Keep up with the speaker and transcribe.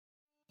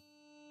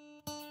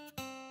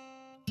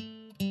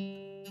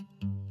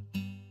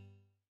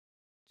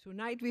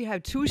Tonight we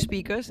have two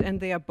speakers, and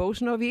they are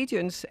both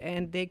Norwegians,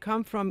 and they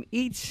come from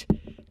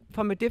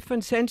a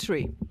different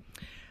century.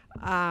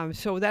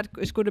 So that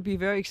is going to be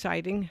very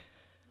exciting.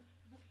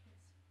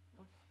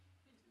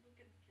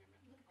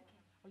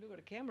 Look at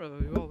the camera.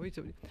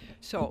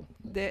 So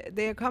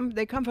they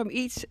come from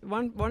each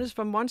one is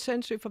from one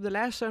century, from the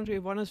last century,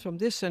 one is from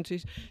this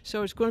century.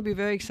 So it's going to be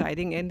very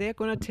exciting, and they're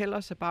going to tell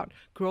us about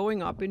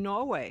growing up in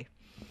Norway.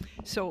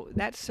 So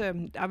that's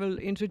I will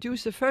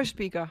introduce the first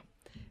speaker,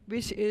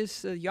 which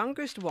is the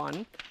youngest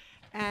one,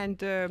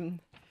 and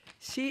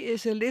she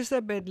is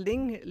Elisabeth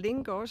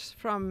Lingås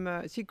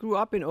she grew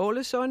up in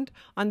Alesund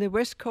on the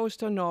west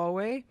coast of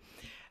Norway.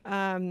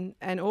 And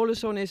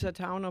Alesund is a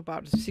town of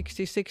about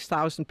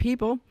 66,000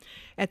 people.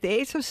 At the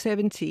age of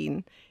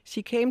 17,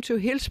 she came to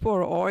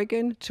Hillsboro,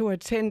 Oregon to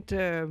attend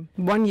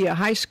 1-year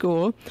high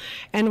school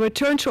and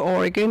returned to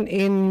Oregon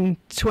in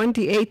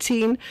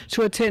 2018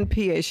 to attend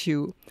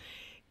PSU.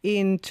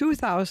 In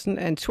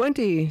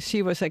 2020,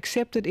 she was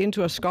accepted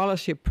into a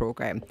scholarship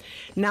program.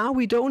 Now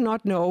we do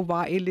not know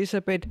why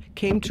Elisabeth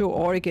came to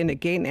Oregon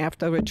again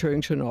after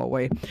returning to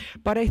Norway.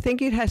 But I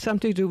think it has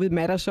something to do with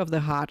matters of the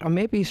heart, or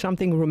maybe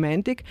something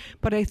romantic.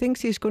 But I think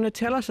she's going to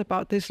tell us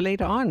about this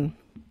later on.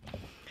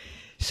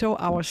 So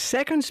our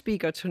second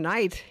speaker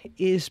tonight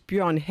is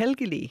Bjorn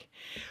Heglie,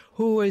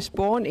 who was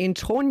born in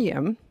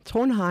Trondheim.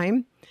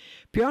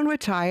 Bjorn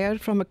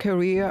retired from a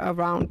career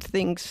around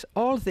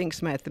all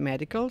things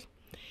mathematical.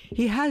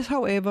 He has,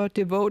 however,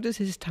 devoted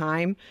his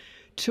time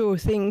to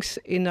things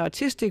in the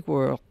artistic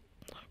world,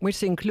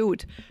 which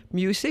include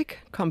music,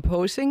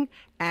 composing,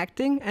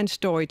 acting, and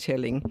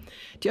storytelling,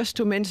 just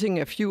to mention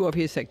a few of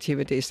his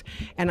activities.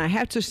 And I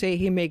have to say,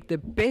 he makes the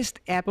best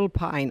apple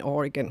pie in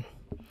Oregon.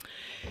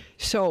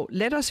 So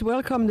let us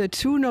welcome the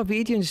two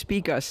Norwegian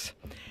speakers.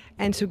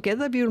 And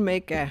together we will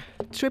make a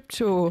trip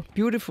to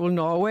beautiful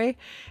Norway,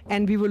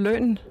 and we will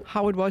learn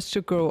how it was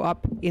to grow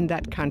up in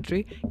that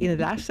country, in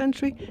the last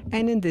century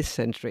and in this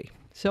century.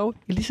 So,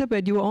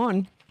 Elisabeth, you are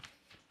on.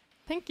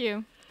 Thank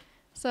you.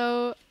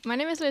 So, my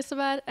name is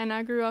Elisabeth, and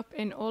I grew up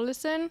in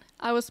Alesund.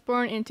 I was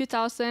born in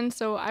 2000,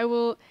 so I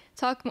will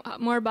talk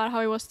more about how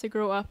it was to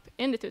grow up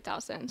in the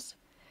 2000s.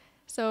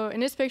 So,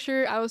 in this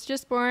picture, I was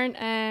just born,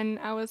 and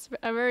I was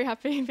a very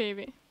happy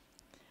baby.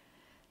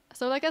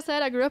 So like I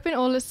said, I grew up in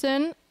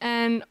Alesund,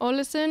 and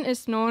Alesund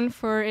is known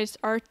for its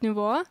Art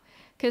Nouveau,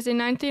 because in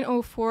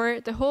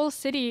 1904 the whole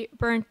city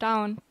burnt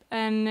down,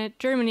 and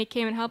Germany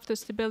came and helped us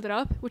to build it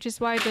up, which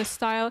is why the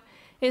style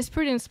is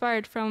pretty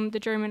inspired from the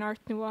German Art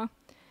Nouveau.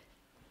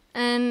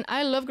 And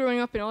I love growing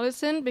up in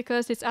Alesund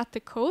because it's at the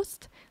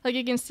coast. Like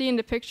you can see in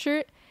the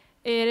picture,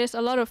 it is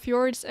a lot of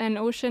fjords and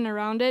ocean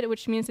around it,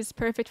 which means it's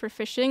perfect for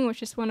fishing,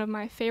 which is one of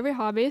my favorite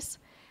hobbies.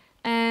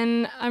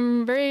 And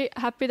I'm very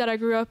happy that I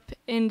grew up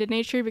in the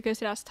nature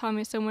because it has taught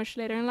me so much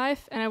later in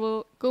life, and I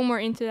will go more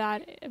into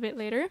that a bit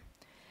later.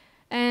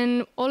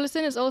 And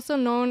Alesund is also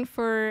known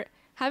for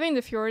having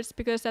the fjords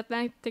because the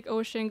Atlantic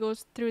Ocean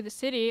goes through the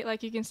city.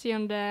 Like you can see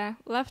on the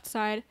left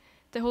side,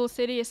 the whole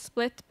city is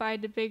split by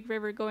the big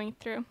river going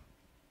through.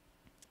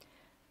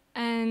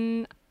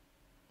 And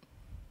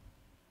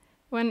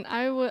when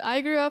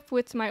I grew up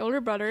with my older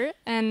brother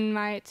and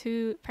my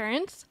two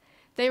parents,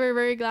 they were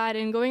very glad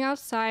in going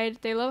outside.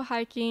 They love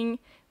hiking,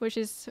 which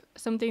is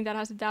something that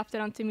has adapted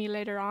onto me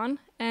later on.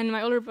 And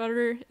my older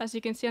brother, as you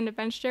can see on the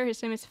bench there,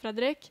 his name is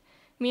Fredrik.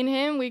 Me and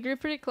him, we grew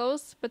pretty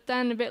close, but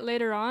then a bit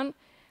later on,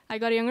 I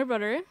got a younger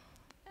brother.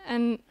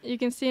 And you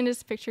can see in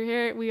this picture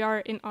here, we are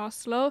in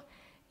Oslo,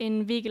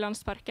 in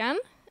Vigelandsparken.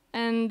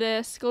 And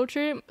the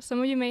sculpture, some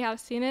of you may have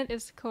seen it,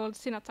 is called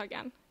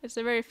Sinnataggen. It's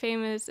a very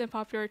famous and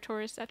popular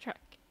tourist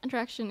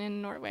attraction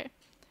in Norway.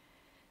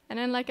 And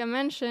then, like I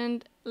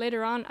mentioned,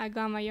 later on, I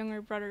got my younger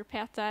brother,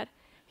 Peter.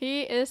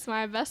 He is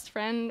my best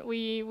friend.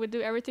 We would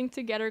do everything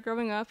together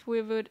growing up.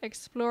 We would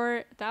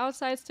explore the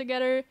outsides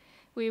together.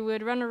 We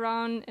would run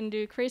around and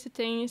do crazy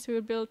things. We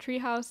would build tree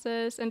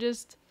houses and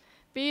just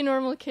be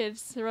normal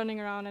kids running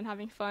around and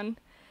having fun.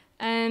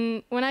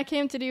 And when I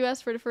came to the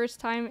US for the first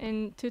time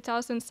in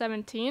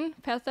 2017,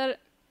 Peter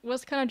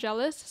was kind of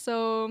jealous.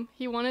 So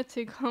he wanted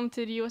to come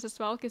to the US as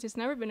well because he's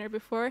never been there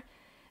before.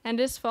 And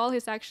this fall,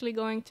 he's actually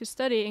going to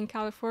study in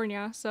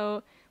California,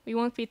 so we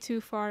won't be too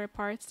far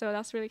apart. So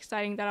that's really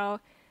exciting that I'll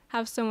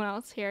have someone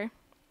else here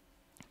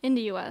in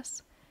the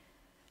US.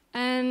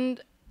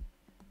 And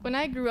when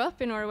I grew up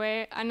in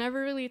Norway, I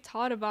never really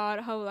thought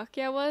about how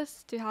lucky I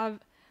was to have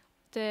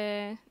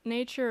the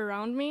nature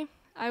around me.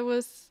 I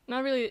was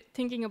not really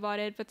thinking about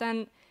it, but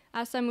then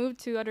as I moved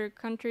to other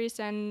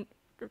countries and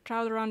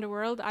traveled around the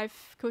world,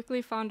 I've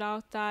quickly found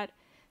out that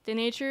the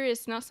nature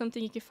is not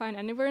something you can find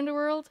anywhere in the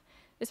world.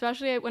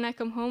 Especially when I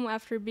come home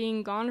after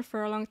being gone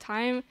for a long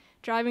time,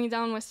 driving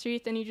down my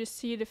street and you just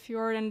see the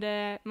fjord and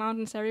the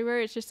mountains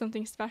everywhere, it's just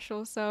something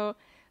special. So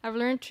I've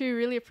learned to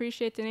really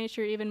appreciate the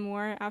nature even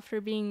more after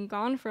being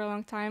gone for a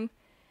long time.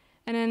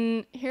 And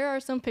then here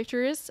are some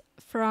pictures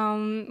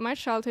from my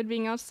childhood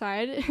being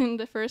outside. In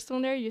the first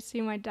one there, you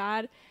see my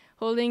dad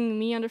holding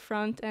me on the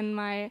front and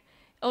my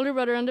older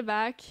brother on the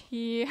back.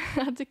 He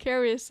had to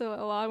carry us a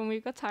lot when we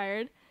got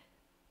tired.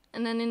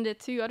 And then in the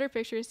two other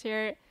pictures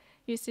here,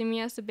 you see me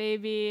as a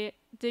baby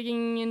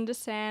digging in the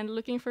sand,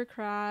 looking for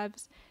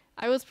crabs.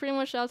 I was pretty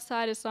much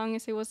outside as long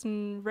as it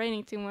wasn't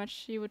raining too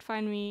much. You would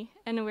find me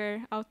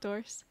anywhere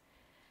outdoors.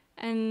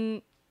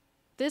 And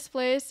this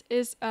place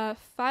is a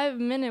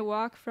 5-minute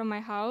walk from my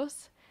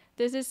house.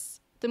 This is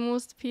the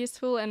most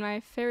peaceful and my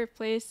favorite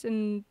place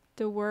in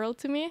the world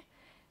to me.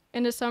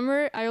 In the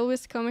summer, I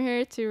always come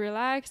here to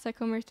relax. I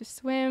come here to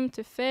swim,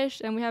 to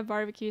fish, and we have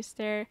barbecues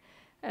there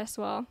as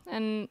well.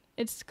 And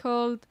it's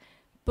called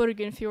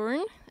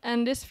Fjorden,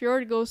 and this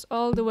fjord goes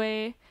all the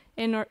way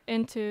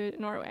into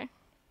Norway.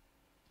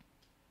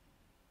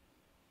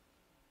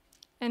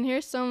 And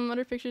here's some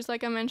other pictures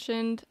like I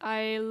mentioned.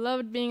 I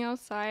loved being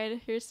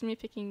outside. Here's me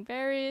picking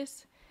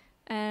berries.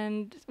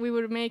 And we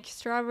would make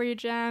strawberry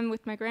jam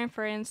with my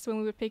grandparents when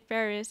we would pick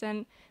berries.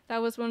 And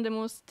that was one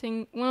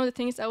of the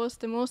things I was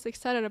the most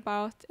excited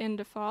about in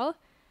the fall,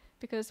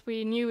 because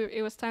we knew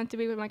it was time to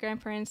be with my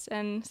grandparents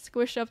and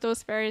squish up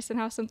those berries and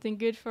have something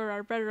good for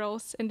our bread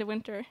rolls in the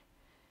winter.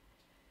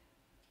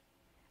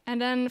 And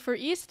then for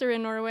Easter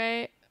in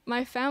Norway,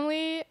 my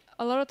family,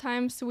 a lot of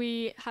times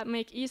we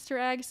make Easter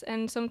eggs,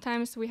 and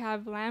sometimes we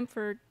have lamb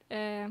for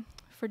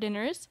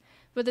dinners.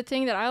 But the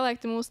thing that I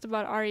like the most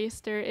about our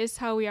Easter is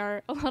how we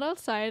are a lot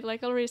outside.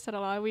 Like I already said a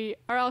lot, we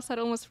are outside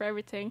almost for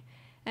everything.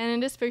 And in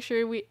this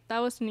picture, that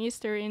was an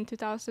Easter in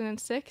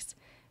 2006,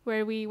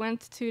 where we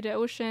went to the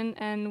ocean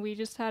and we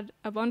just had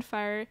a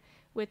bonfire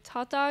with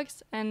hot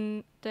dogs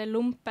and the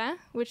lompe,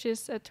 which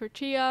is a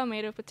tortilla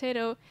made of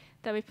potato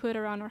that we put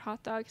around our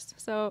hot dogs.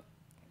 So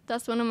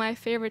that's one of my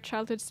favorite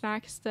childhood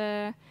snacks,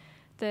 the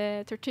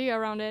tortilla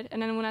around it.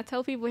 And then when I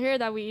tell people here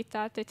that we eat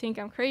that, they think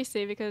I'm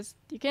crazy because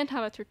you can't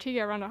have a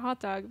tortilla around a hot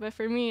dog. But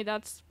for me,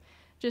 that's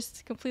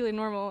just completely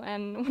normal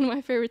and one of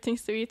my favorite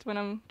things to eat when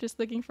I'm just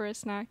looking for a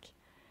snack.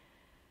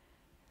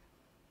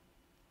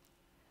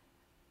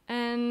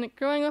 And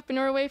growing up in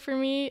Norway for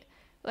me,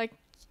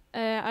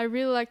 I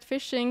really liked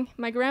fishing.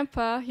 My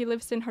grandpa, he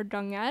lives in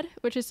Hardanger,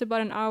 which is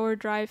about an hour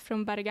drive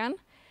from Bergen.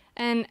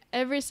 And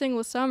every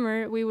single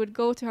summer, we would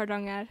go to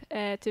Hardanger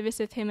to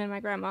visit him and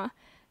my grandma.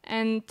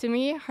 And to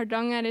me,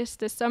 Hardanger is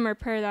the summer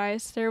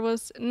paradise. There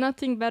was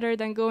nothing better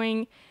than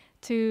going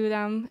to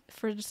them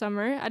for the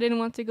summer. I didn't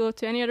want to go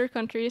to any other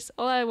countries.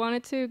 All I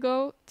wanted to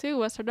go to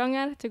was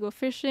Hardanger, to go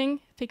fishing,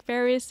 pick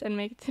berries, and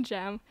make the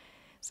jam.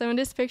 So in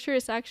this picture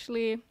is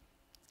actually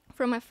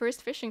from my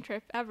first fishing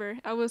trip ever.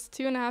 I was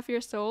 2.5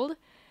 years old,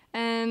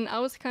 and I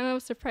was kind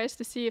of surprised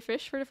to see a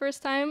fish for the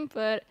first time,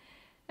 but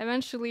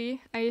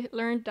eventually I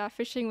learned that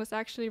fishing was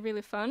actually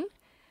really fun.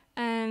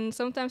 And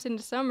sometimes in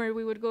the summer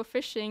we would go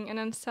fishing and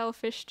then sell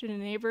fish to the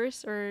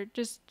neighbors or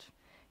just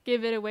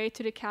give it away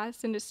to the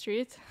cats in the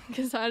street,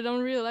 because I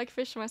don't really like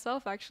fish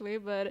myself actually,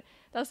 but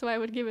that's why I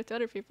would give it to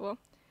other people.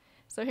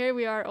 So here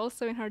we are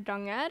also in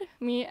Hardanger,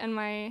 me and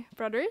my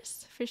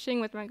brothers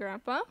fishing with my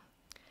grandpa.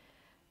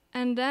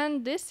 And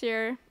then this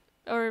year,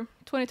 or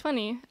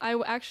 2020, I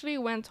actually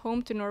went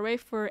home to Norway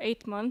for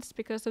 8 months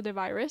because of the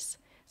virus.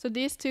 So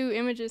these two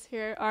images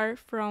here are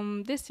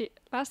from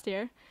last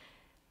year.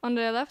 On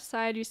the left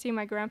side, you see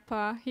my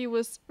grandpa. He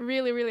was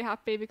really, really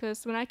happy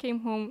because when I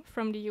came home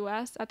from the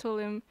US, I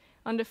told him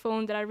on the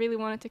phone that I really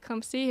wanted to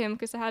come see him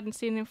because I hadn't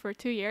seen him for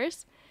 2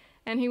 years.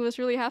 And he was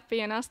really happy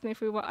and asked me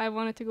if I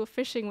wanted to go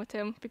fishing with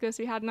him because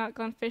we had not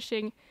gone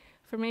fishing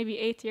for maybe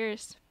 8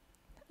 years.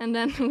 And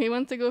then we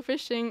went to go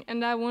fishing,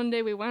 and that one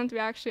day we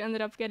actually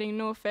ended up getting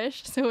no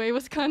fish, so it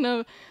was kind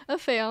of a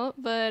fail,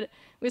 but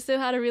we still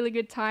had a really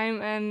good time,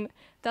 and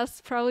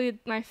that's probably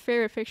my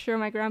favorite picture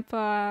of my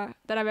grandpa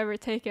that I've ever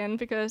taken,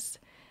 because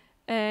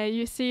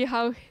you see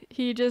how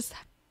he just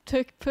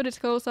put his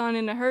clothes on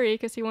in a hurry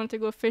because he wanted to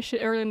go fish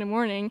early in the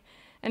morning,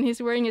 and he's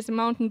wearing his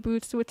mountain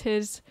boots with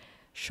his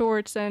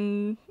shorts,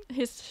 and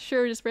his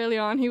shirt is barely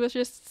on. He was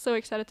just so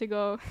excited to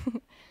go.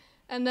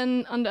 And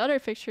then on the other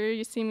picture,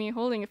 you see me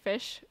holding a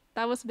fish.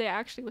 That was the day I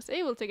actually was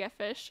able to get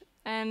fish.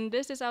 And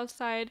this is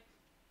outside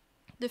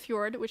the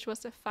fjord, which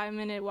was a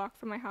 5-minute walk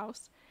from my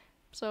house.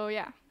 So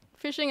yeah,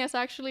 fishing is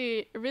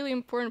actually a really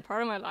important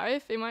part of my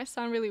life. It might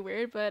sound really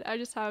weird, but I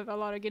just have a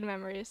lot of good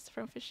memories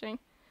from fishing.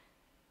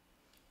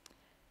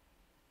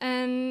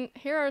 And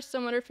here are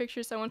some other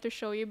pictures I want to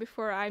show you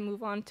before I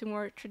move on to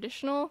more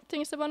traditional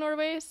things about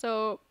Norway.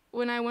 So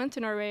when I went to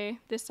Norway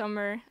this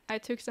summer, I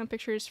took some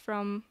pictures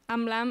from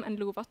Amlem and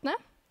Lovatnet.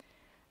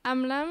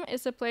 Amlem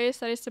is a place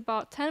that is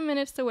about 10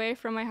 minutes away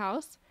from my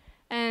house,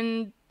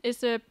 and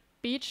it's a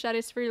beach that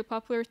is really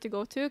popular to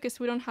go to because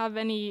we don't have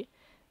any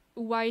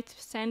white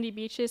sandy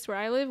beaches where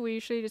I live. We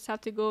usually just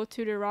have to go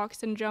to the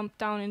rocks and jump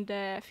down in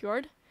the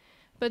fjord.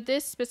 But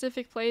this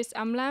specific place,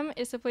 Amlem,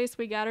 is a place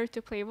we gather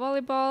to play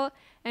volleyball,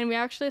 and we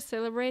actually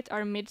celebrate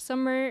our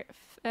midsummer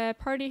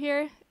party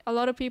here. A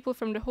lot of people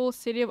from the whole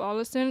city of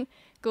Alesund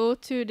go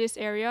to this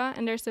area,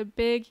 and there's a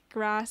big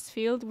grass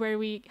field where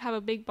we have a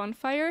big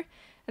bonfire,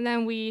 and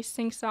then we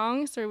sing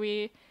songs, or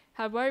we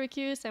have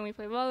barbecues, and we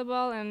play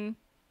volleyball, and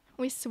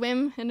we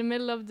swim in the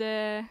middle of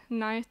the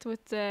night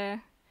with the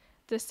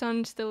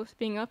sun still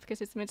being up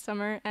because it's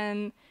midsummer.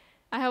 And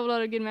I have a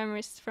lot of good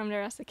memories from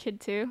there as a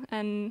kid too,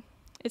 and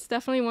it's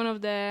definitely one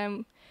of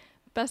the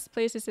best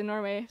places in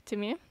Norway to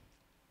me.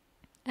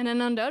 And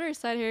then on the other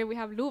side here, we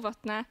have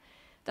Lovatnet.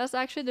 That's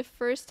actually the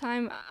first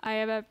time I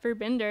have ever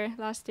been there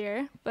last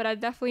year, but I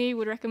definitely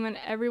would recommend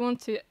everyone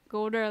to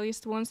go there at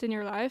least once in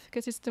your life,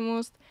 because it's the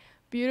most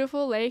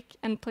beautiful lake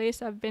and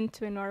place I've been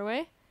to in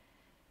Norway.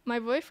 My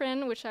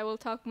boyfriend, which I will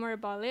talk more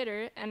about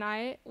later, and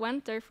I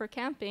went there for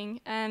camping,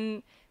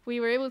 and we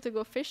were able to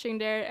go fishing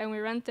there, and we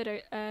rented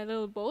a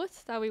little boat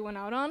that we went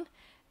out on,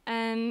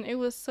 and it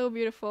was so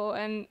beautiful,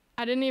 and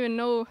I didn't even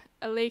know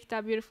a lake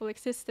that beautiful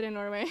existed in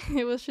Norway.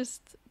 It was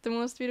just the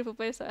most beautiful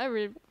place I've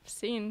ever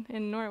seen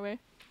in Norway.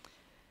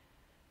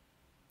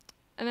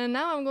 And then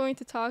now I'm going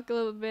to talk a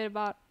little bit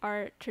about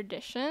our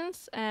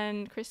traditions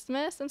and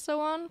Christmas and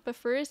so on. But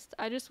first,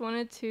 I just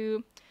wanted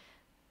to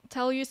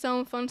tell you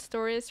some fun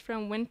stories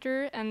from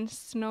winter and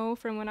snow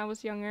from when I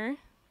was younger.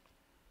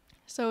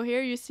 So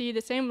here you see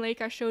the same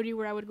lake I showed you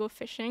where I would go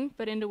fishing,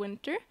 but in the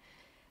winter.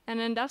 And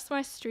then that's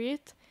my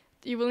street.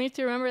 You will need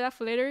to remember that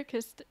for later,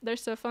 because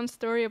there's a fun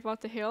story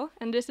about the hill.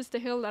 And this is the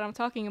hill that I'm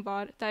talking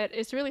about, that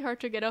is really hard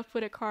to get up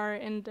with a car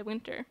in the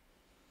winter.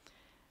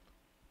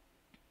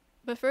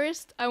 But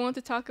first, I want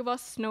to talk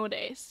about snow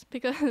days,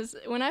 because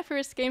when I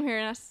first came here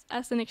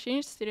as an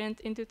exchange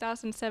student in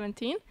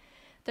 2017,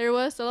 there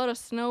was a lot of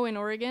snow in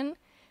Oregon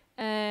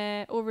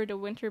over the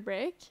winter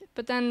break.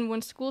 But then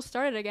when school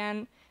started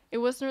again, it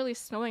wasn't really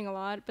snowing a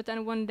lot. But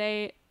then one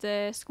day,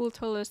 the school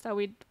told us that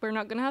we were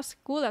not going to have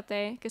school that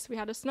day because we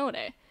had a snow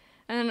day.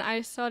 And then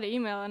I saw the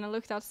email and I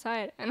looked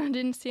outside and I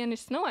didn't see any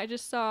snow. I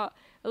just saw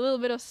a little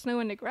bit of snow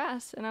in the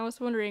grass. And I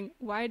was wondering,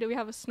 why do we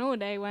have a snow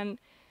day when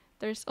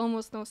there's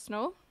almost no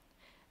snow?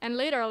 And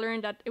later I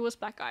learned that it was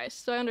black ice,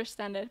 so I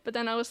understand it. But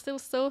then I was still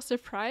so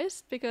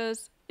surprised,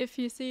 because if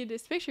you see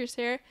these pictures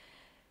here,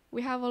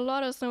 we have a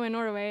lot of snow in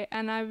Norway,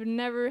 and I've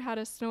never had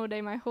a snow day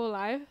my whole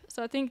life.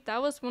 So I think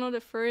that was one of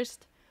the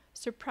first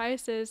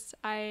surprises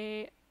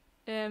I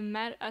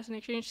met as an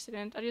exchange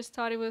student. I just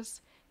thought it was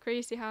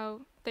crazy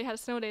how they had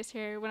snow days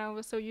here when I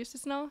was so used to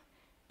snow.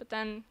 But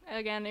then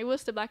again, it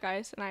was the black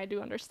ice, and I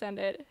do understand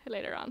it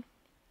later on.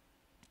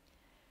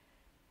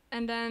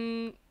 And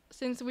then,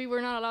 since we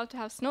were not allowed to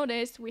have snow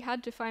days, we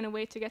had to find a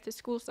way to get to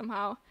school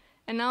somehow.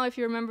 And now if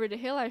you remember the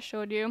hill I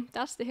showed you,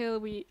 that's the hill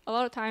we a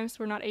lot of times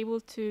were not able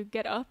to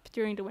get up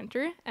during the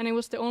winter, and it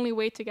was the only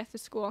way to get to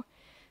school.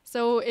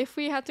 So if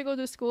we had to go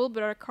to school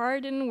but our car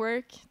didn't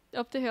work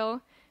up the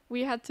hill,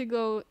 we had to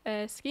go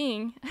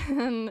skiing.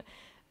 And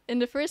in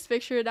the first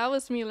picture, that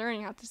was me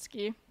learning how to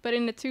ski. But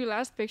in the two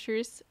last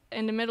pictures,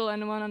 in the middle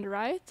and the one on the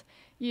right,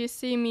 you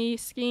see me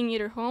skiing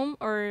either home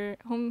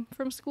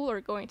from school or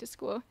going to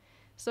school.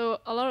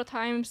 So a lot of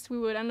times we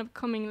would end up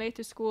coming late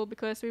to school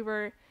because we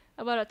were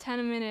about a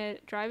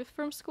 10-minute drive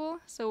from school.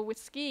 So with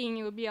skiing,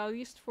 it would be at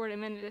least 40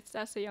 minutes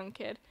as a young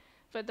kid.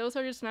 But those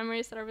are just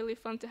memories that are really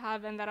fun to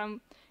have, and that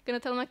I'm going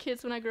to tell my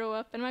kids when I grow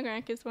up, and my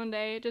grandkids one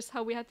day, just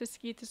how we had to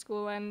ski to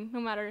school, and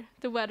no matter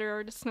the weather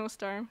or the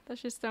snowstorm.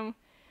 That's just some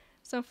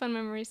fun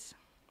memories.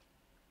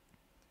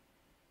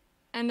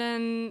 And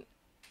then,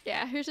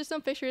 yeah, here's just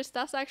some pictures.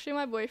 That's actually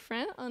my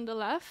boyfriend on the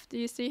left.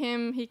 You see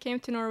him, he came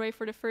to Norway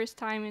for the first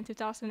time in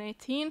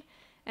 2018,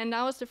 and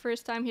that was the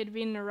first time he had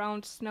been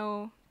around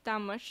snow,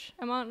 that much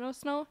amount of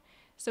snow.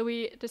 So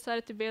we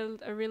decided to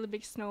build a really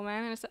big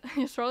snowman, and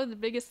it's probably the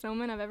biggest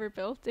snowman I've ever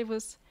built. It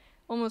was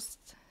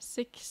almost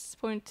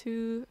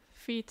 6.2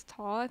 feet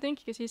tall, I think,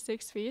 because he's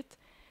 6 feet.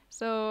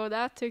 So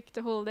that took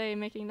the whole day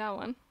making that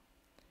one.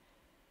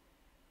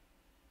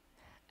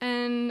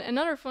 And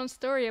another fun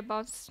story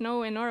about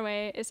snow in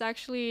Norway is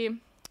actually,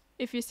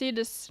 if you see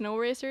the snow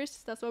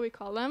racers, that's what we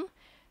call them.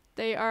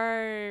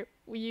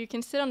 You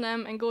can sit on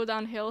them and go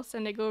down hills,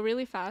 and they go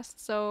really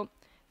fast. So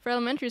for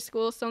elementary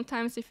school,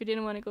 sometimes if you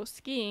didn't want to go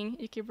skiing,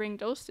 you could bring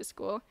those to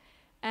school.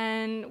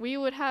 And we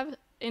would have,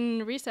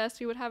 in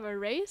recess, we would have a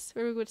race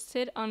where we would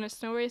sit on a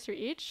snow racer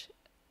each,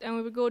 and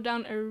we would go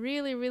down a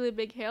really, really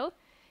big hill.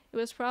 It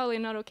was probably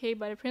not okay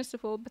by the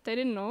principal, but they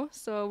didn't know,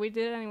 so we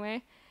did it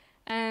anyway.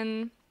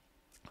 And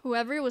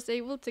whoever was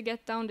able to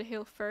get down the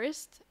hill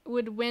first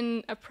would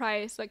win a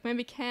prize, like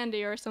maybe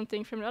candy or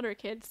something from the other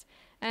kids.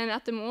 And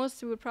at the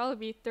most, it would probably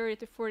be 30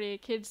 to 40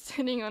 kids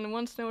sitting on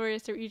one snow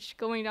racer each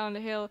going down the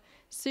hill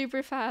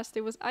super fast.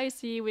 It was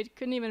icy, we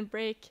couldn't even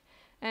brake.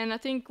 And I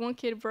think one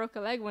kid broke a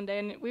leg one day,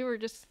 and we were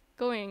just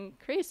going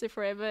crazy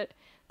for it. But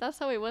that's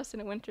how it was in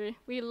the winter.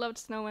 We loved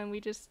snow, and we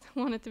just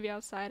wanted to be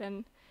outside,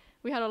 and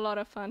we had a lot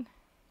of fun.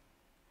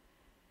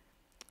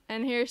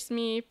 And here's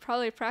me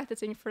probably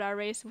practicing for that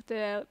race with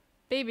the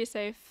baby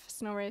safe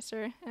snow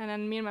racer, and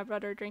then me and my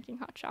brother drinking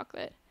hot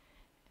chocolate.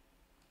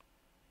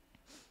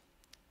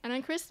 And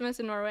then Christmas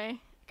in Norway.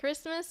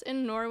 Christmas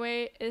in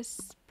Norway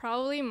is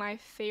probably my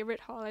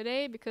favorite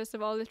holiday because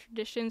of all the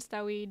traditions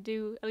that we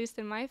do, at least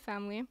in my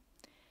family.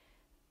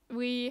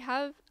 We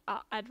have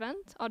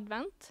Advent,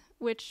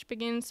 which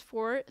begins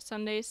 4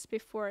 Sundays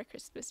before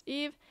Christmas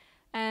Eve,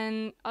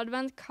 and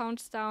Advent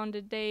counts down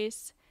the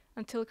days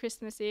until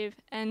Christmas Eve.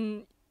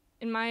 And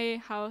in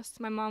my house,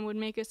 my mom would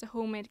make us a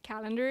homemade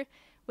calendar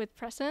with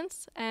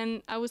presents,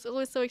 and I was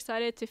always so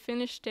excited to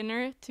finish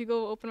dinner to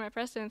go open my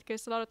present,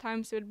 because a lot of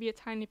times it would be a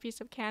tiny piece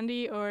of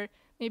candy or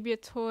maybe a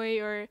toy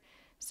or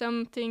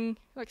something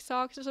like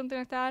socks or something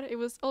like that. It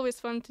was always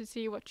fun to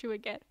see what you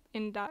would get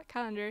in that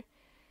calendar.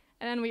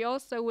 And then we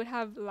also would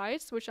have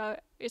lights, which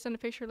is in the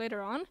picture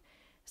later on.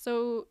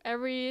 So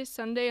every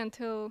Sunday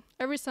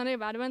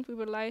of Advent, we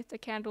would light a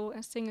candle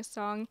and sing a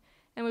song.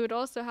 And we would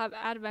also have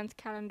Advent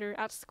calendar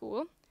at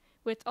school,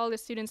 with all the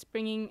students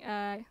bringing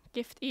a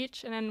gift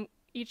each, and then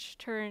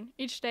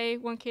each day,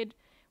 one kid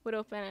would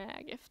open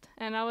a gift.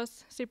 And that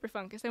was super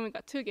fun, because then we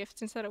got 2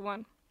 gifts instead of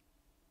 1.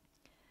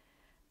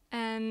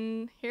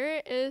 And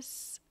here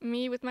is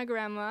me with my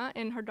grandma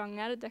in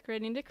Hardanger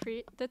decorating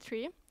the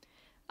tree.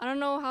 I don't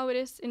know how it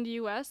is in the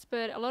US,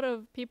 but a lot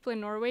of people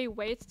in Norway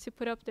wait to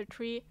put up their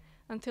tree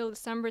until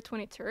December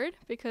 23rd,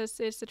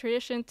 because it's a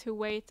tradition to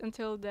wait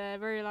until the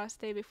very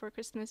last day before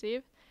Christmas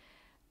Eve.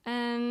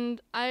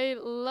 And I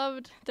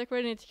loved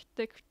decorating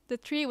the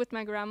tree with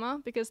my grandma,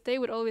 because they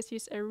would always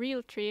use a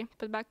real tree,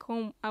 but back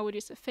home I would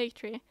use a fake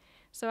tree.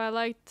 So I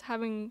liked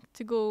having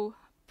to go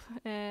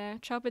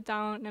chop it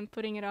down and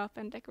putting it up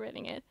and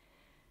decorating it.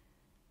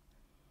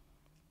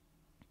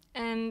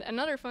 And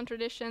another fun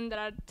tradition that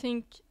I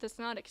think does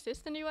not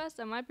exist in the US,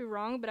 I might be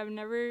wrong, but I've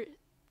never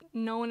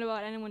known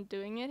about anyone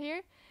doing it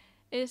here,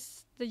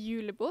 is the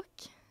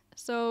julebok.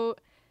 So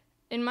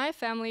in my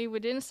family, we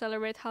didn't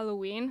celebrate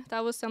Halloween.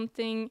 That was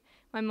something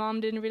my mom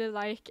didn't really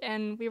like,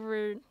 and we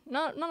were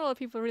not a lot of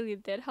people really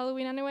did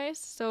Halloween anyways.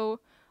 So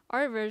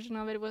our version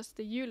of it was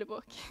the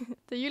julebok.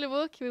 The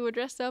julebok, we would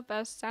dress up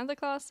as Santa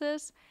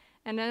Clauses,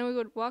 and then we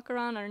would walk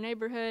around our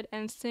neighborhood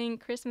and sing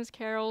Christmas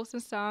carols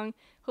and song,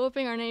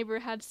 hoping our neighbor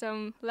had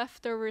some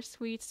leftover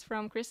sweets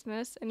from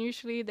Christmas, and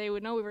usually they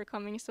would know we were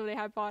coming, so they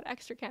had bought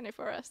extra candy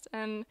for us.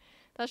 And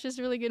that's just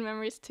really good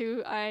memories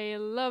too. I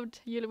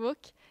loved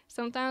julebok.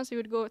 Sometimes we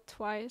would go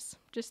twice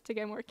just to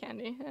get more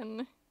candy,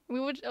 and we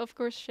would of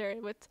course share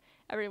it with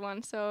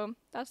everyone. So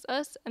that's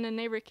us and the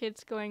neighbor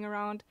kids going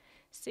around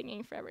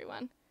singing for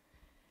everyone.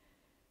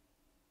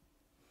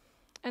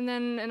 And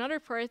then another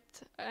part,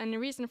 and the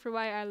reason for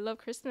why I love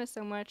Christmas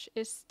so much,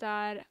 is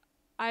that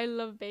I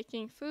love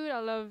baking food. I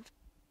love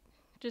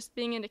just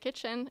being in the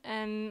kitchen.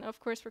 And of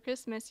course, for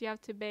Christmas, you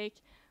have to bake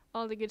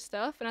all the good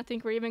stuff. And I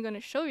think we're even going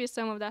to show you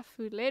some of that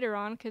food later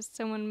on, because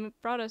someone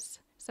brought us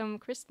some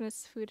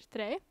Christmas food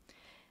today.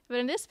 But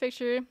in this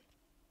picture,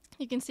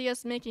 you can see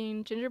us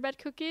making gingerbread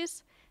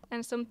cookies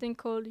and something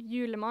called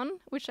julemann,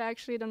 which I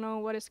actually don't know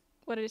what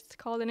it's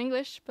called in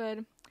English, but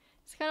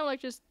it's kind of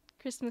like just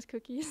Christmas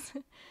cookies.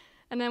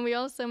 And then we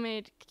also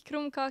made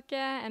krumkake,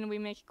 and we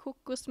make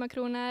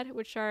kokosmakroner,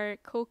 which are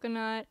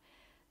coconut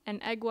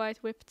and egg white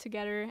whipped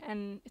together,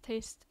 and it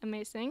tastes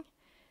amazing.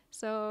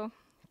 So,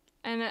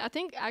 and I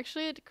think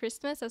actually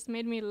Christmas has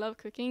made me love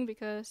cooking,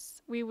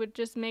 because we would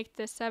just make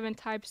the 7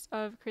 types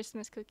of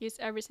Christmas cookies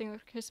every single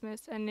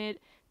Christmas, and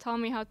it taught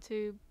me how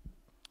to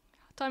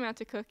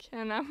cook,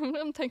 and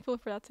I'm thankful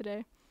for that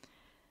today.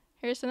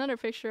 Here's another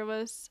picture of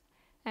us,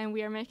 and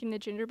we are making the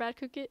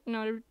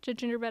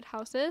gingerbread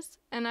houses.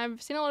 And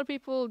I've seen a lot of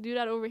people do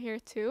that over here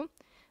too,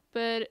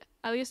 but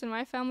at least in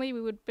my family,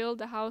 we would build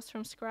the house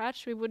from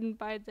scratch. We wouldn't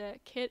buy the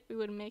kit, we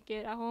would make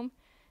it at home.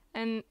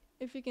 And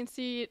if you can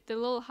see the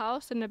little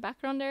house in the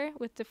background there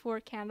with the 4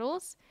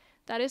 candles,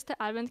 that is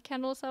the Advent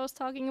candles I was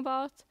talking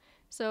about.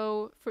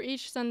 So for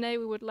each Sunday,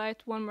 we would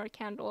light 1 more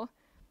candle.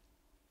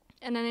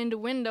 And then in the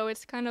window,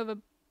 it's kind of a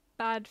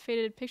bad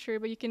faded picture,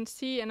 but you can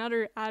see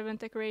another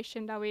Advent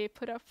decoration that we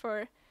put up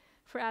for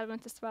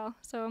Advent as well.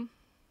 So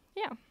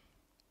yeah.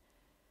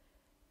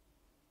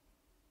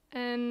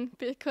 And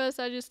because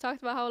I just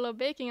talked about how I love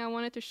baking, I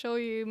wanted to show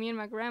you me and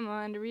my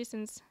grandma and the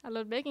reasons I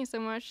love baking so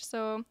much.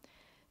 So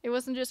it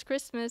wasn't just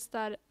Christmas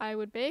that I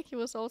would bake, it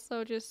was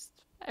also just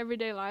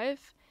everyday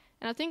life.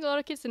 And I think a lot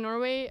of kids in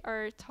Norway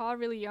are taught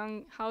really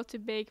young how to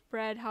bake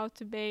bread, how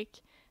to bake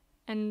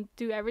and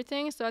do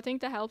everything. So I think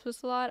that helps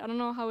us a lot. I don't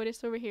know how it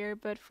is over here,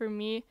 but for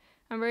me,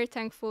 I'm very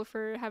thankful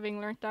for having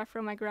learned that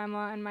from my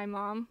grandma and my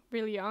mom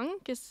really young,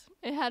 because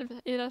it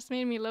has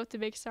made me love to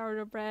bake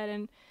sourdough bread.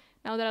 And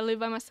now that I live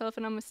by myself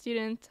and I'm a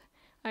student,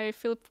 I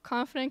feel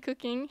confident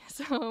cooking.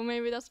 So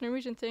maybe that's a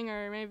Norwegian thing,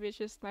 or maybe it's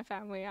just my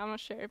family. I'm not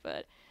sure,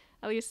 but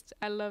at least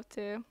I love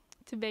to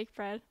bake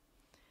bread.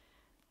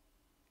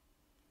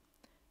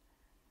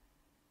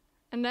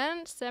 And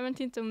then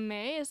 17th of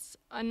May is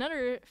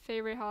another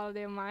favorite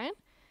holiday of mine.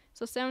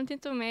 So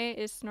 17th of May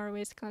is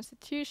Norway's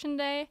Constitution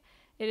Day.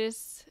 It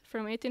is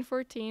from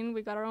 1814.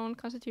 We got our own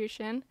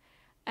constitution.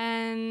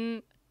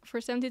 And for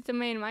 17th of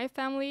May in my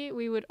family,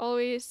 we would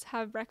always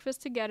have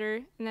breakfast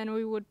together, and then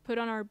we would put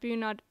on our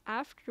bunad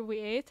after we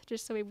ate,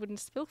 just so we wouldn't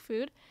spill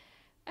food.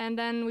 And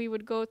then we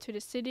would go to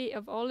the city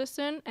of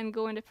Alesund and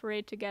go in the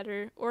parade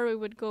together, or we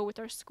would go with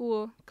our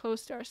school,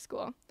 close to our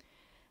school.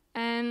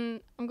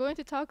 And I'm going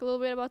to talk a little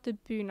bit about the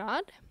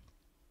bunad.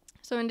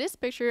 So in this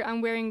picture,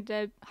 I'm wearing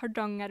the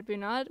Hardanger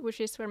bunad, which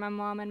is where my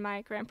mom and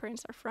my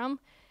grandparents are from.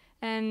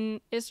 And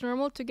it's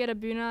normal to get a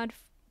bunad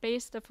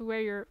based off where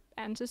your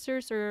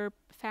ancestors or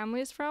family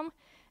is from.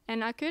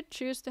 And I could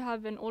choose to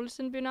have an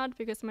Alesund bunad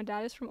because my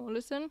dad is from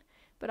Alesund,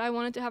 but I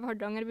wanted to have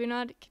Hardanger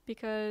bunad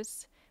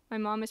because my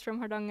mom is from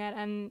Hardanger,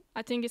 and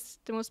I think it's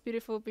the most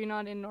beautiful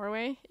bunad in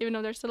Norway. Even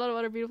though there's a lot of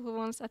other beautiful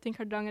ones, I think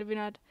Hardanger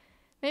bunad,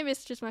 maybe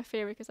it's just my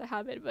favorite because I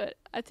have it, but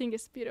I think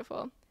it's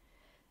beautiful.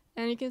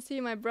 And you can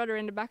see my brother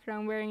in the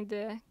background wearing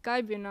the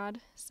guy bunad,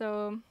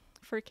 so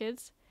for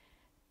kids.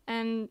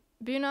 And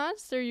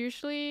bunads, they're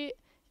usually,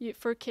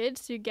 for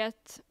kids, you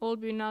get old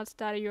bunads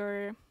that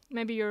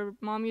maybe your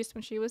mom used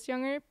when she was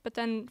younger, but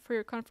then for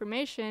your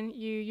confirmation,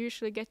 you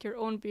usually get your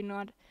own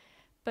bunad.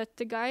 But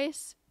the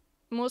guys,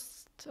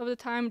 most of the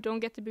time,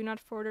 don't get the bunad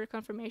for their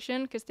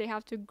confirmation because they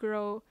have to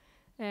grow.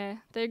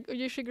 They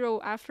usually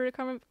grow after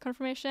the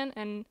confirmation,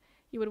 and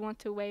you would want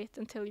to wait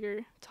until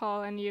you're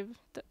tall and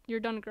you're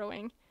done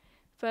growing.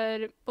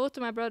 But both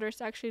of my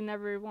brothers actually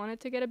never wanted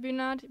to get a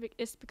bunad.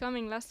 It's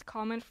becoming less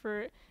common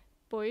for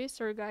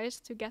boys or guys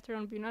to get their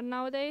own bunad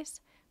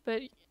nowadays.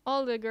 But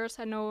all the girls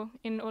I know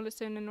in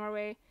Alesund in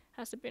Norway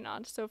has a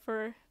bunad. So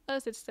for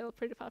us, it's still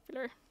pretty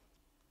popular.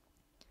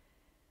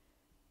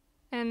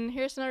 And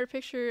here's another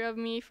picture of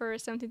me for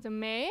 17th of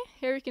May.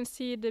 Here you can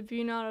see the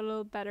bunad a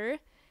little better.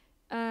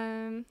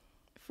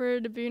 For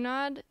the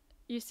bunad,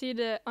 you see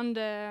in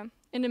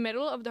the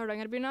middle of the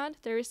Hardanger bunad,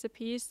 there is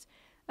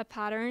a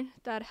pattern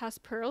that has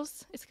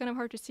pearls. It's kind of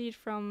hard to see it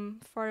from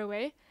far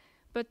away.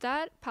 But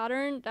that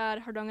pattern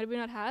that Hardanger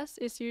bunad has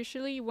is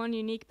usually one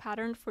unique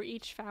pattern for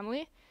each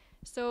family.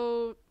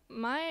 So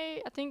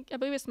I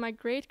believe it's my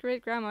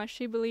great-great-grandma,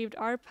 she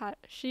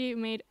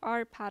made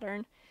our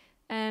pattern.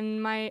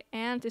 And my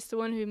aunt is the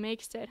one who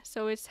makes it,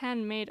 so it's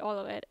handmade, all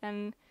of it.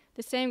 And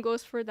the same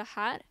goes for the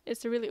hat.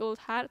 It's a really old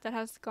hat that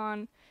has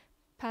gone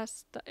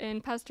past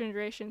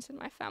generations in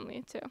my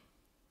family too.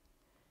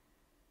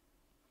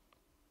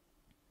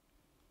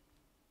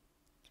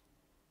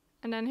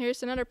 And then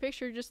here's another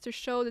picture just to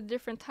show the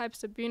different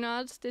types of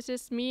bunads. This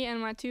is me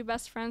and my two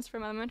best friends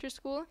from elementary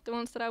school, the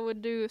ones that I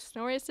would do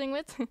snow racing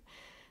with.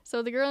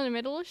 So the girl in the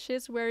middle,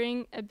 she's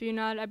wearing a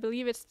bunad. I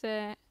believe it's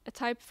a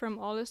type from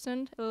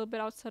Alesund, a little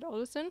bit outside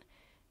Alesund.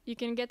 You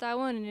can get that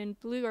one in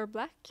blue or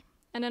black.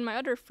 And then my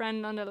other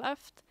friend on the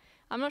left,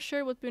 I'm not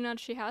sure what bunad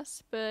she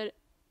has, but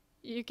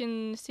you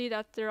can see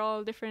that they're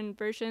all different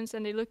versions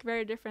and they look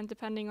very different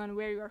depending on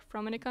where you are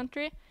from in the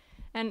country.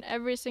 And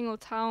every single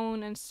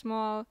town and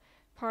small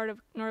part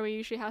of Norway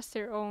usually has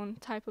their own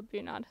type of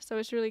bunad. So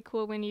it's really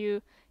cool when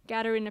you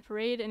gather in a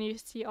parade and you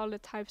see all the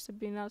types of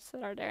bunads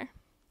that are there.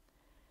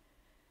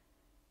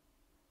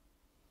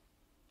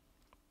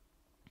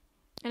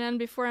 And then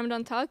before I'm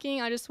done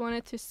talking, I just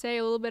wanted to say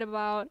a little bit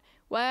about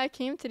why I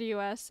came to the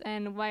US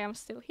and why I'm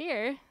still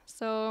here.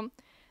 So,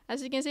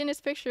 as you can see in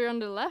this picture on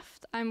the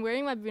left, I'm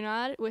wearing my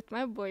bunad with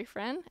my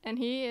boyfriend, and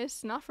he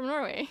is not from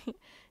Norway.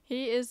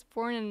 He is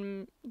born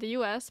in the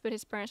US, but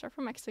his parents are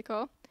from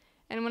Mexico.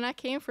 And when I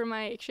came for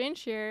my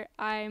exchange year,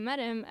 I met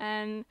him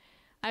and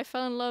I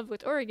fell in love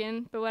with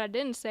Oregon, but what I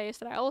didn't say is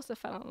that I also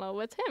fell in love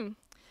with him.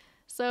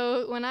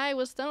 So when I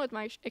was done with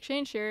my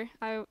exchange year,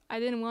 I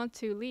didn't want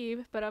to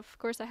leave, but of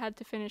course I had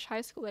to finish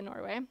high school in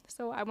Norway.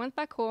 So I went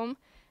back home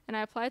and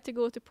I applied to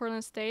go to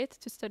Portland State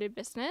to study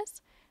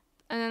business.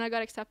 And then I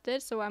got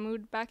accepted, so I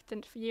moved back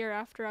the year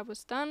after I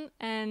was done,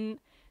 and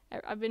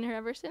I've been here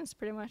ever since,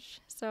 pretty much.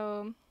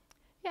 So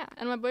yeah,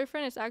 and my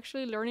boyfriend is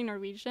actually learning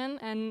Norwegian,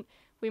 and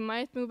we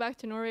might move back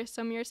to Norway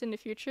some years in the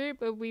future,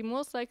 but we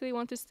most likely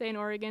want to stay in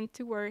Oregon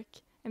to work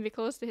and be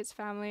close to his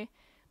family.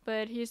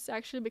 But he's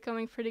actually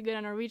becoming pretty good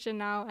at Norwegian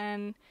now,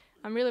 and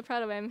I'm really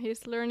proud of him.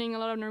 He's learning a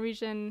lot of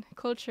Norwegian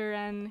culture,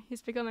 and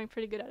he's becoming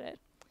pretty good at it.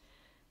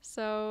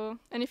 So,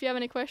 and if you have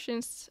any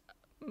questions,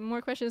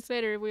 more questions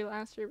later, we'll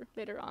answer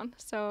later on.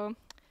 So,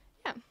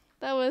 yeah,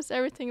 that was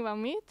everything about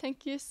me.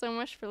 Thank you so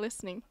much for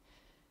listening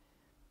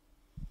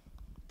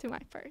to my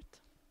part.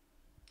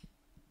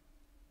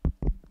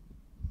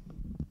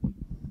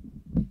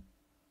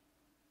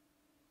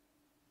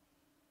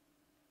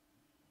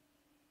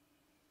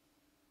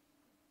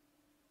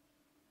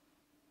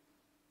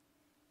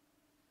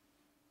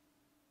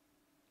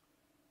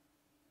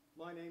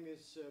 My name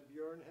is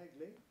Bjorn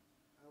Heglie.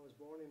 I was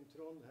born in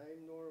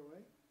Trondheim,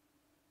 Norway.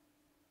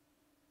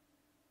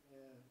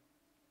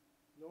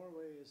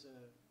 Norway is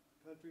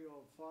a country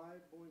of 5.3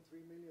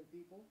 million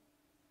people,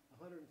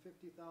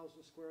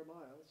 150,000 square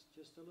miles,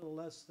 just a little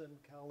less than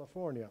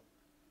California.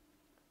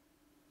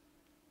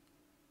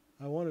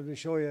 I wanted to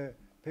show you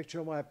a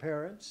picture of my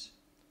parents,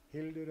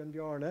 Hildur and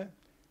Bjorn.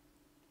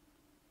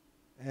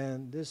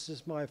 And this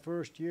is my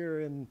first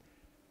year in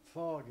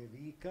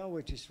Fagervika,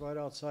 which is right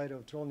outside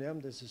of Trondheim.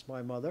 This is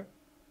my mother.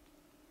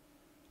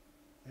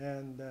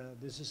 And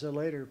this is a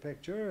later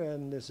picture,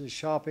 and this is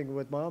shopping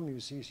with Mom.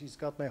 You see she's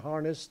got me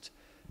harnessed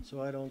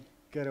so I don't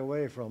get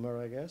away from her,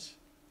 I guess.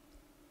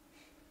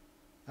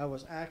 I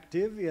was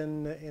active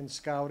in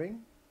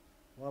scouting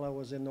while I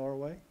was in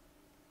Norway.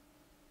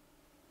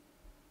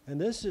 And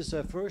this is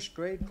a first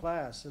grade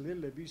class, a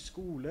Lilleby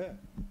skole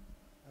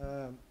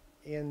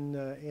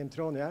in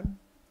Trondheim.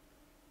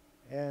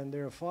 And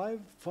there are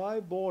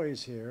five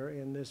boys here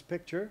in this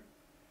picture.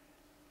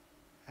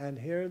 And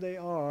here they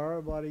are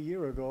about a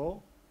year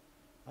ago.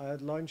 I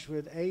had lunch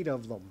with 8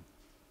 of them.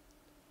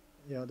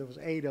 Yeah, there was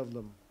 8 of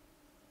them.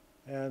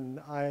 And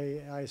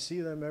I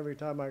see them every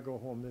time I go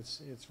home.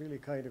 It's really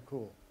kind of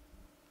cool.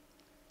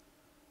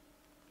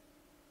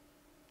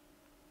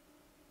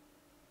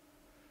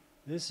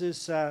 This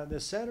is the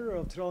center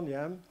of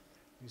Trondheim.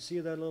 You see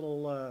that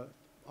little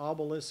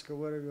obelisk or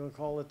whatever you want to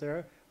call it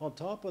there. On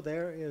top of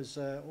there is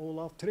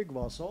Olaf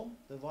Tryggvason,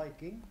 the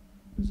Viking.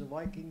 He was a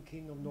Viking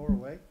king of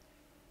Norway.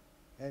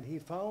 And he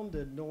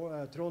founded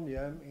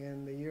Trondheim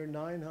in the year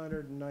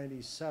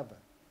 997.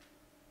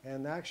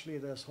 And actually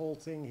this whole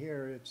thing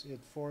here, it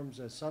forms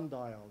a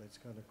sundial. It's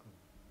kind of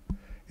cool.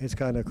 It's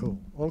kind of cool.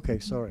 Okay,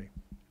 sorry.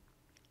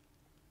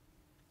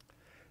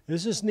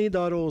 This is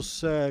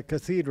Nidaros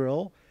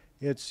Cathedral.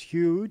 It's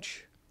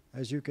huge,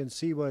 as you can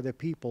see by the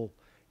people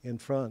in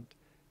front.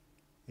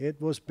 It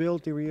was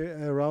built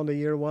around the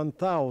year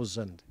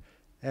 1000,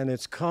 and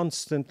it's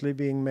constantly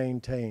being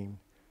maintained.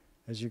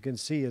 As you can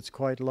see, it's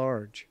quite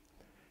large.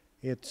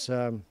 It's,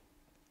 I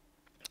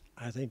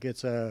think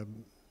it's a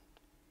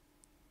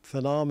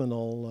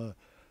phenomenal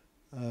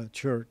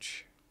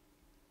church.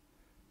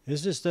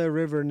 This is the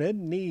river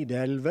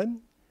Nidelven.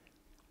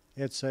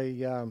 It's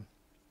a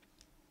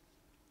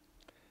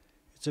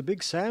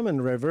big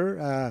salmon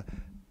river.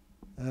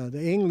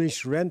 The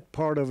English rent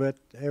part of it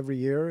every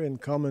year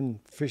and come and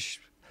fish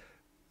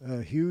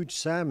huge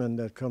salmon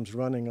that comes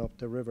running up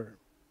the river.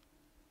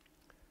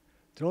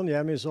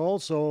 Trondheim is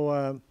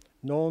also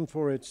known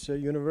for its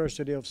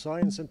University of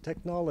Science and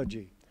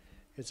Technology.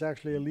 It's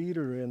actually a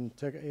leader in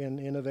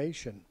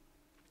innovation.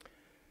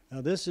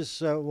 Now this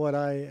is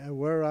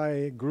where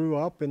I grew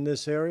up in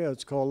this area.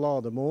 It's called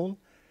Lademoen.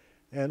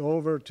 And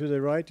over to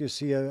the right you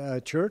see a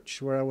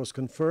church where I was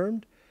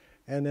confirmed.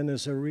 And then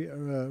there's a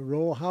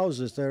row of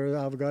houses there.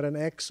 I've got an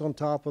X on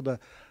top of the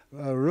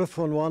roof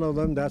on one of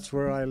them. That's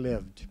where I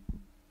lived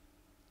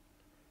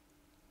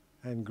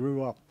and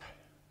grew up.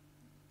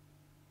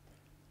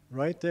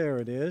 Right there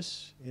it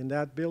is, in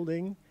that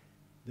building.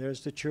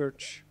 There's the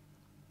church.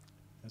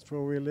 That's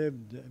where we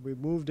lived. We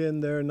moved in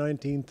there in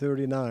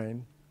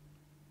 1939.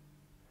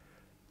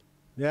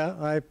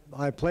 Yeah,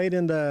 I played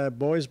in the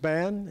boys'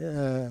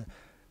 band.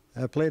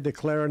 I played the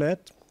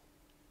clarinet.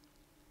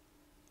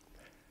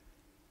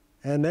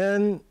 And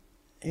then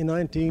in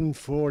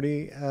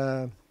 1940,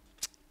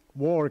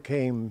 war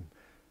came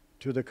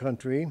to the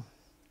country.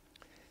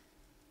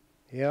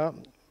 Yeah,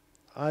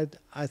 I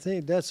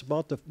think that's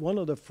about one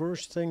of the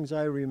first things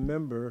I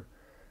remember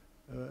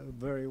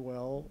very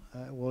well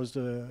was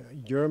the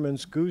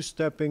Germans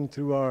goose-stepping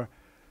through our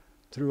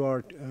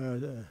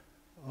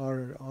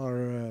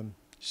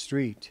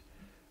street.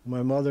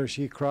 My mother,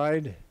 she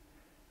cried.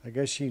 I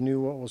guess she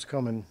knew what was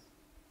coming.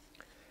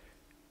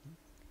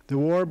 The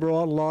war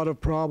brought a lot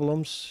of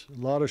problems, a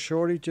lot of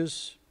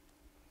shortages.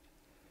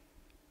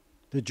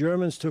 The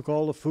Germans took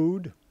all the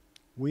food.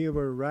 We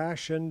were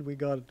rationed. We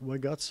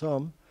got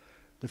some.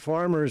 The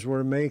farmers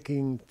were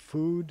making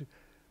food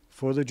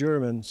for the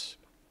Germans.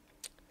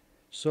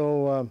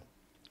 So,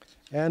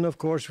 and of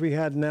course we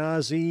had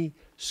Nazi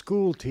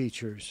school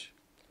teachers,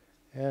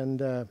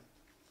 and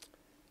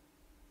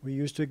we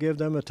used to give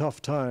them a tough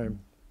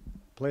time,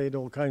 played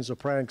all kinds of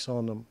pranks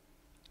on them.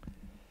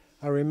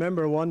 I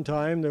remember one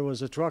time there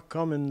was a truck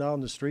coming down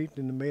the street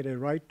and it made a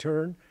right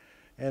turn,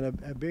 and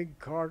a big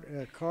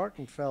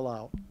carton fell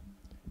out,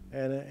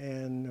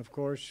 and of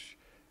course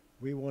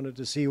we wanted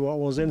to see what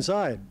was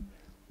inside.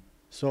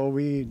 So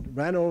we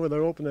ran over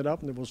there, opened it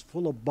up, and it was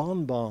full of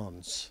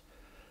bonbons.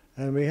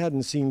 And we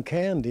hadn't seen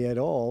candy at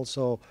all,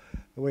 so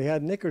we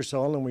had knickers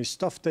on and we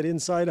stuffed it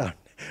inside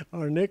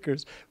our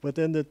knickers. But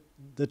then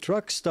the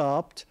truck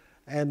stopped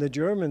and the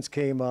Germans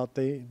came out.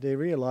 They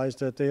realized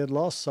that they had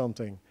lost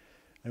something.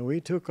 And we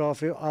took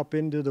off up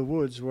into the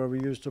woods where we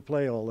used to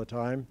play all the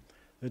time.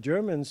 The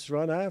Germans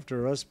run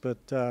after us,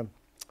 but they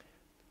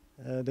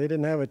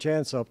didn't have a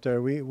chance up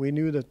there. We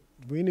knew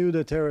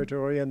the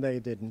territory and they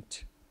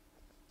didn't.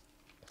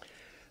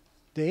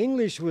 The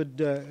English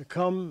would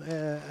come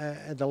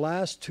at the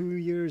last 2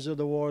 years of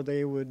the war.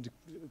 They would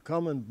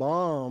come and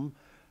bomb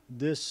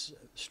this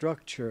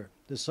structure,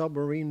 the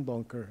submarine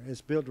bunker.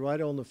 It's built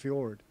right on the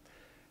fjord,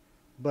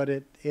 but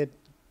it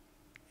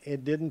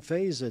didn't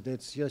phase it.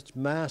 It's just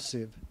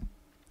massive.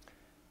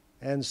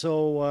 And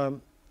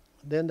so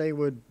then they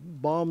would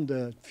bomb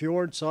the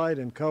fjord side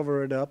and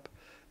cover it up,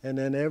 and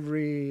then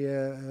every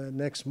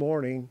next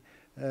morning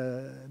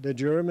the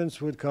Germans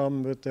would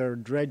come with their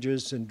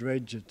dredges and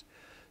dredge it.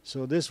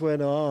 So this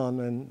went on,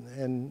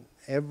 and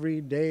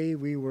every day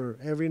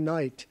every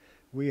night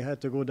we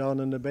had to go down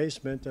in the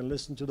basement and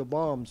listen to the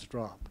bombs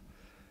drop.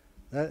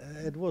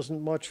 It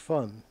wasn't much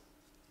fun.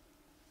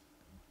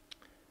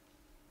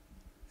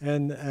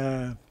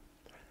 And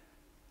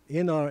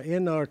in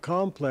our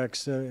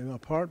complex,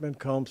 apartment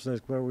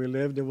complex where we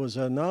lived, there was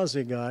a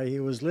Nazi guy.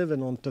 He was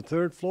living on the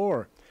 3rd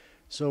floor,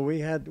 so we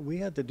had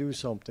to do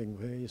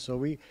something. So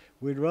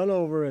we'd run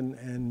over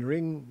and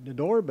ring the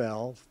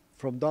doorbell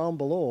from down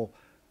below,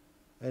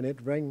 and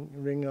it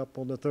ring up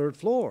on the 3rd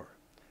floor.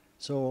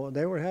 So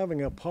they were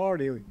having a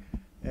party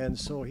And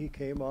so he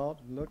came out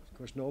and looked. Of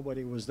course,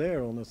 nobody was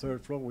there on the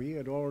third floor. We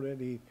had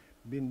already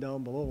been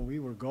down below. We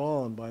were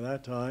gone by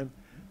that time.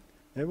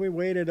 Then we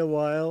waited a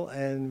while,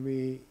 and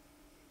we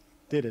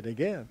did it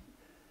again.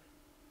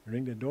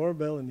 Ring the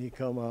doorbell, and he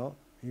come out.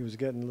 He was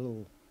getting a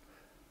little...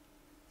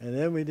 And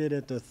then we did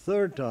it the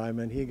third time,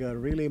 and he got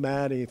really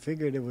mad. He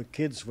figured it was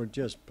kids were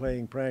just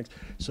playing pranks.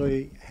 So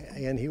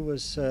he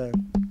was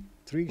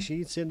 3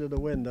 sheets into the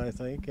wind, I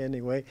think.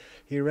 Anyway,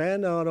 he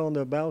ran out on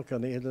the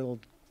balcony, a little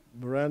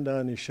veranda,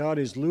 and he shot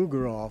his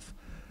Luger off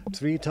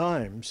 3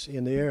 times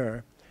in the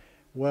air.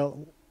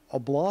 Well, a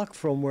block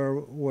from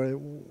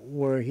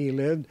where he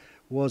lived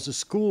was a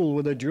school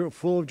with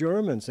full of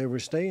Germans. They were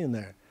staying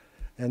there.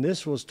 And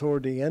this was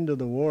toward the end of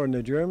the war, and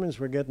the Germans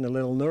were getting a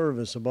little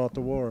nervous about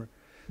the war.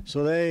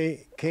 So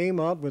they came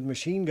up with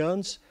machine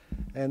guns,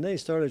 and they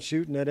started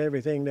shooting at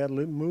everything that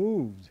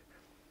moved.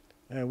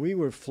 And we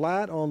were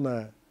flat on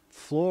the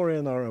floor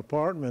in our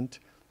apartment.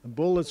 The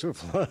bullets were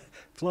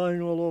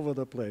flying all over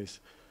the place.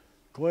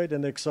 Quite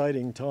an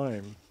exciting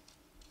time.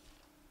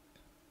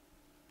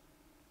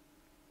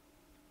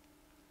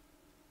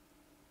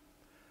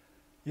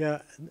 Yeah,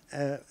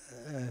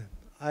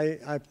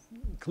 I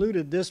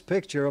included this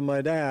picture of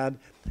my dad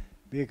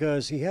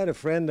because he had a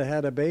friend that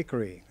had a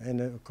bakery,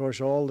 and of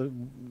course all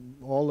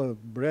the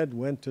bread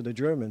went to the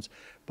Germans.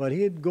 But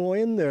he'd go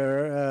in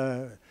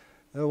there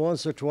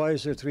once or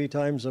twice or 3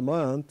 times a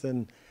month,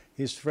 and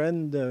his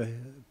friend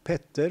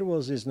Petter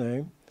was his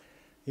name.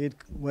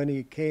 When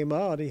he came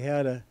out, he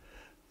had a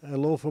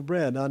loaf of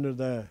bread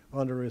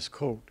under his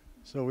coat.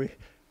 So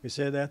we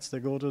said that's the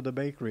go to the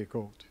bakery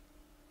coat.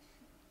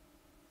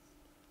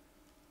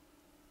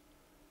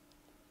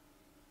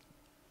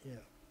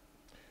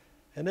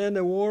 And then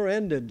the war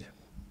ended,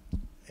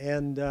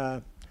 and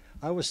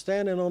I was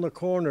standing on the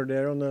corner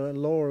there on the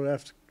lower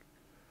left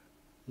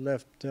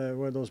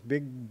where those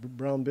big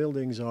brown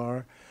buildings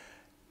are,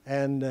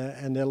 and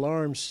the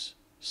alarms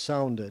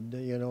sounded.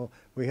 You know,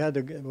 we had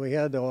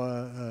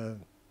the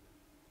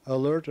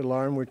alert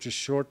alarm, which is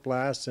short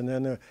blast, and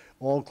then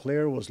all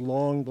clear was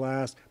long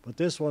blast. But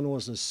this one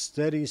was a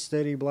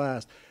steady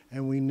blast,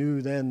 and we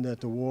knew then that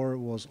the war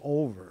was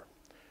over,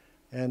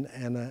 and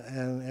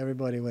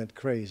everybody went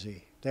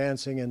crazy,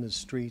 dancing in the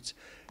streets.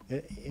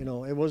 You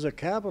know, it was a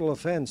capital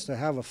offense to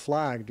have a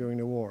flag during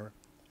the war,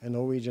 a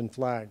Norwegian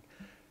flag.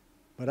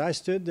 But I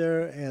stood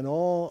there, and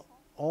all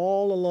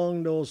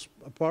along those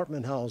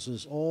apartment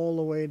houses, all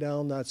the way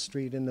down that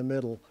street in the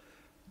middle,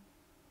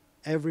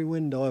 every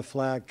window a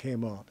flag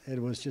came out.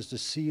 It was just a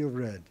sea of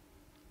red.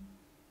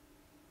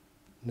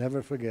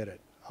 Never forget it.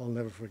 I'll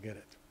never forget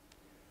it.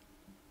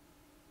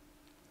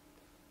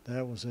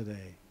 That was a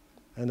day.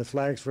 And the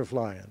flags were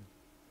flying.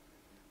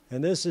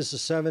 And this is the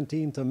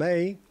 17th of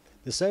May.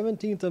 The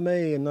 17th of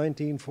May in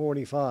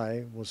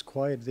 1945 was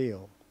quite a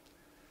deal.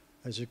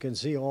 As you can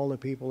see, all the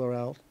people are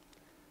out.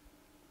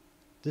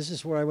 This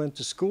is where I went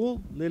to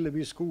school,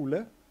 Lilleby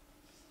skole.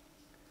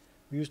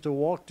 We used to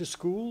walk to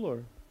school,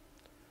 or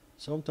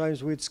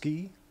sometimes we'd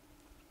ski.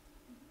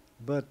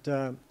 But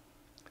the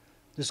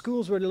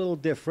schools were a little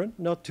different,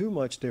 not too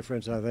much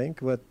difference, I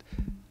think, but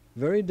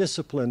very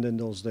disciplined in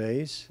those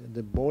days.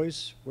 The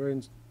boys were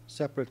in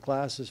separate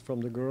classes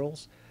from the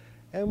girls.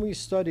 And we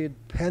studied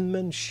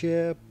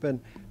penmanship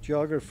and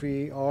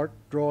geography, art,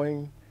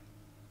 drawing,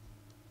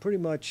 pretty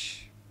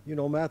much, you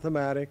know,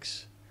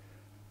 mathematics,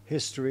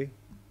 history,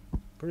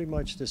 pretty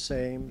much the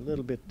same, a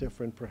little bit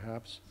different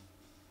perhaps.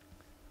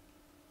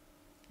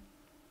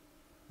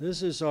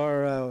 This is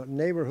our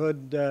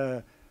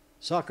neighborhood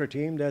soccer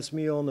team. That's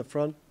me on the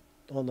front,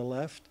 on the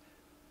left.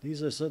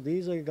 These are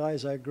the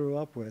guys I grew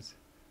up with.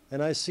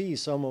 And I see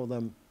some of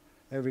them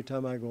every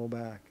time I go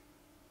back.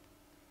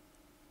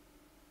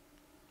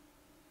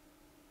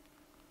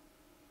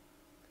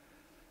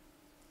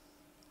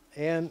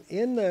 And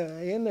in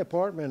the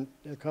apartment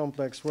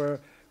complex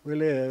where we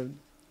lived,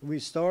 we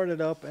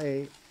started up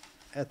a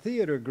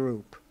theater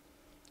group.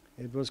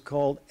 It was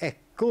called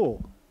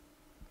Echo.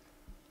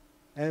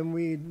 And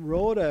we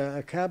wrote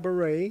a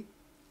cabaret,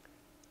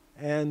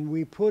 and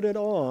we put it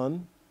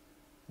on,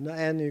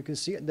 and you can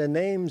see the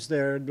names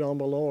there down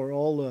below are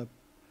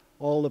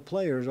all the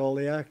players, all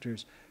the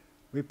actors.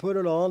 We put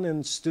it on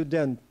in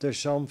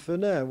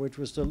Studentersamfunnet, which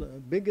was the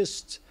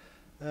biggest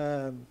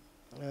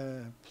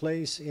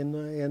place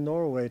in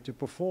Norway to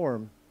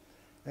perform,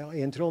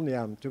 in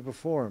Trondheim to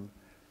perform.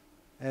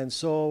 And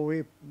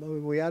so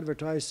we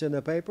advertised in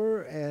the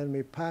paper, and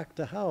we packed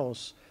the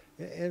house.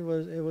 It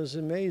was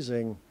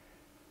amazing,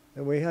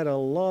 and we had a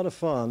lot of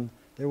fun.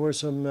 There were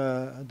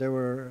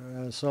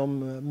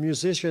some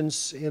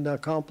musicians in the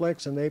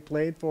complex, and they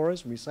played for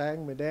us. We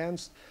sang, we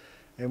danced,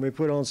 and we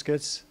put on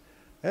skits.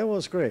 It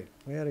was great.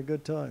 We had a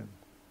good time.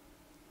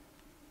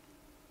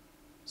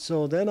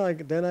 So then I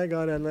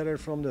got a letter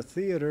from the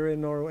theater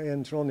in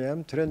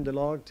Trondheim,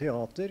 Trøndelag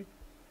Teater,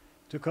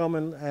 to come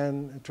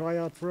and try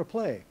out for a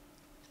play.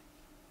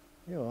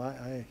 You know,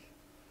 I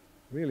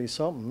really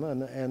something.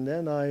 And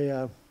then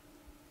I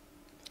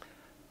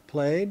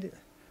played.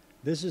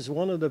 This is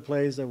one of the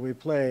plays that we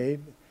played.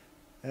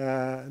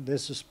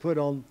 This is put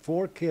on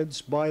 4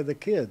 kids by the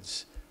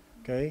kids.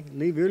 Okay,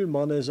 Liv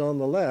Ullmann is on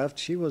the left.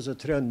 She was a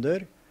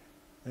Trønder,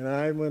 and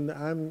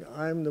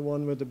I'm the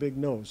one with the big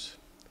nose.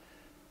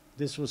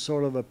 This was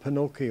sort of a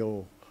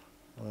Pinocchio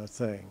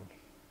thing.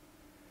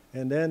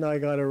 And then I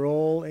got a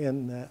role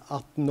in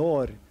 18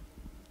 år,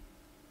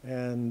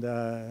 and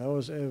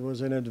it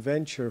was an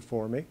adventure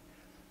for me.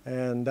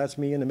 And that's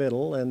me in the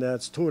middle, and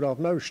that's Toralf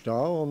Maurstad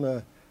on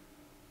the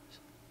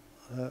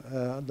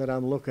that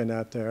I'm looking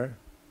at there.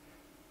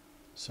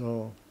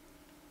 So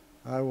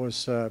I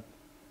was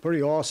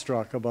pretty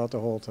awestruck about the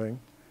whole thing.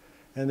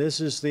 And this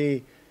is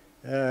the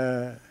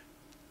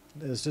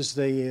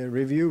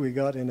review we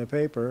got in the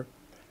paper,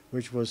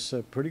 which was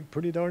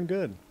pretty darn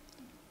good.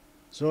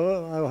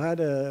 So I had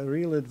a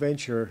real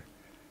adventure.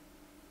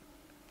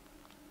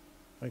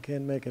 I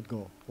can't make it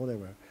go,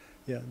 whatever.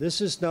 Yeah, this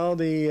is now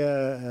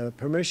the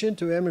permission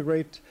to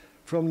emigrate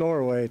from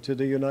Norway to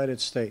the United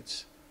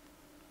States.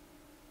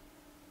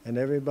 And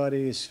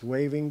everybody is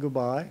waving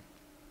goodbye.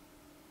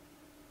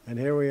 And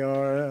here we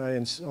are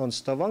on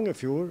Geiranger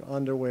Fjord,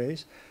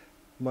 underways.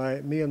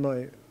 Me and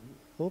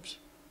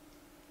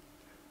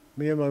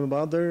my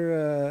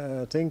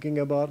mother thinking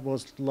about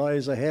what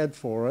lies ahead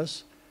for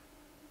us.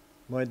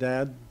 My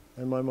dad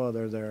and my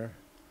mother there.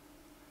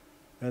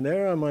 And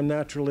there are my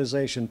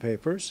naturalization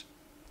papers.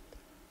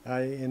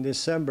 In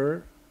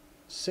December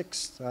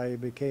 6th,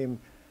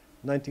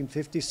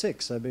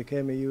 1956, I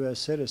became a U.S.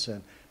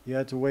 citizen. You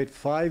had to wait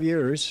 5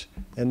 years,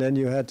 and then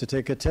you had to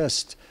take a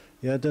test.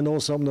 You had to know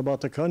something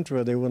about the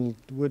country. They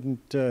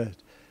wouldn't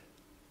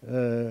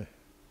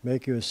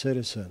make you a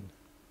citizen.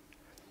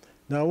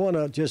 Now, I want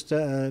to just,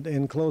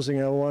 in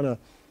closing, I want to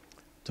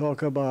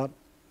talk about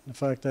the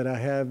fact that I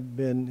have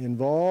been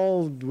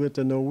involved with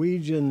the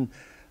Norwegian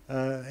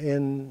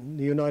in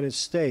the United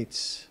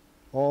States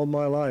all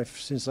my life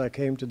since I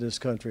came to this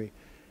country.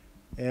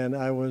 And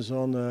I was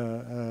on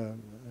the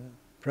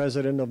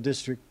president of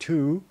District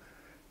 2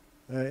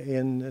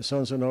 in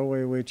Sons of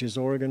Norway, which is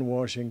Oregon,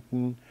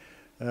 Washington,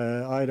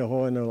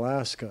 Idaho, and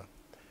Alaska.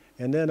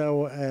 And then I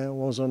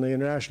was on the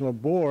international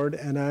board,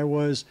 and I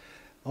was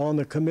on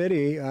the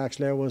committee.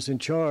 Actually, I was in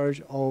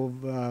charge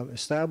of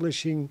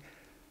establishing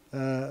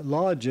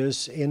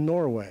lodges in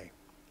Norway.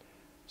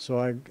 So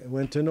I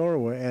went to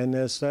Norway, and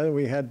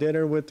we had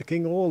dinner with the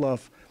King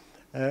Olaf.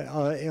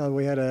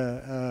 We had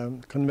a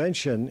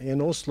convention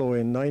in Oslo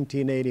in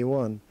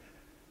 1981,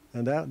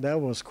 and that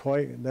was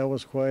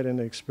quite an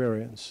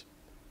experience.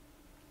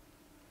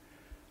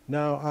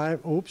 Now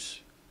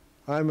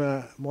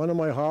one of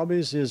my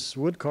hobbies is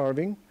wood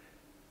carving,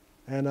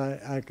 and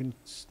I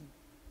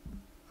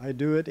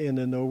do it in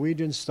the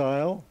Norwegian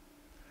style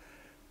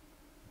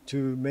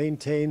to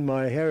maintain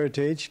my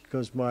heritage,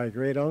 because my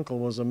great uncle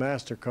was a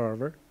master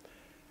carver.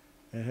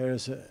 And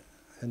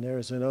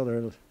there's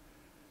another.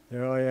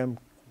 There I am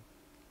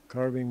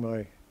carving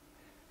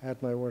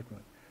at my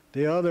workbench.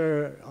 The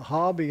other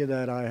hobby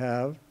that I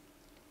have,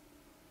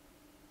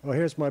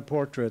 here's my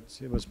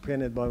portrait. It was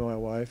painted by my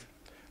wife.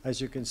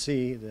 As you can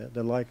see,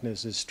 the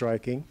likeness is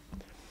striking.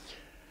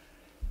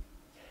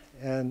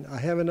 And I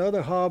have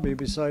another hobby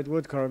beside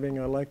wood carving.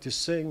 I like to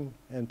sing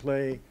and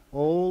play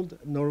old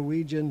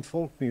Norwegian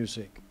folk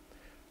music.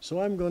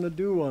 So I'm going to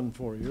do one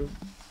for you.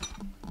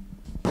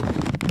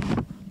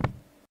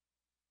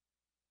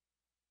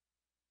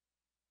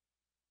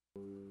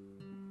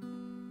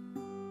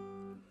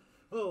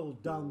 Og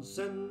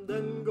dansen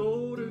den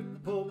går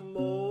ut på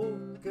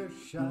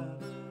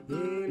Måkerskjær I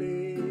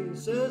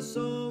lyse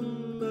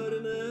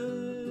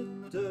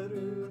sommernetter.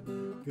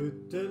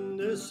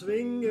 Guttene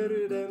svinger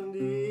den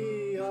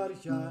de har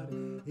kjær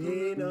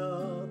I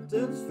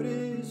nattens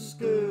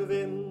friske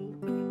vind.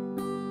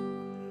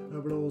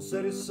 Det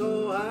blåser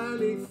så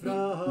herlig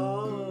fra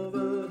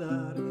havet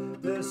der,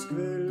 det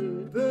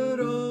skvulper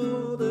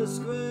og det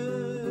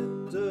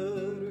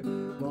skvetter.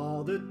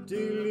 Badet I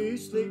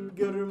lys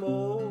ligger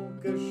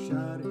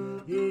Måkerskjær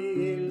I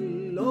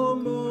ild og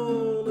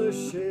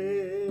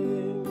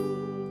måneskinn.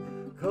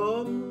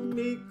 Kom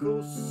I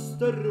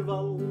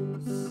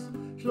kostervals,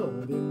 slå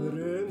din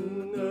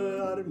runde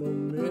arm om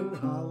min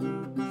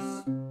hals.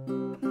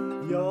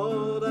 Ja,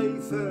 deg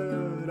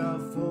føra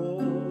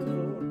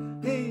får,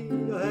 hei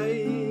og hei,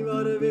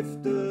 var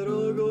vifter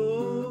og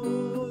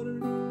går.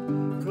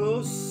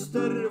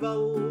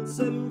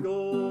 Kostervalsen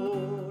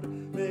går,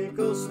 mek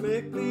oss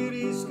mekler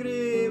I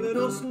skrever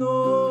oss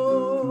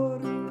når.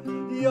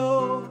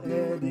 Ja,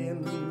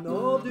 din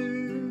og du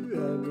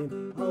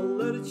min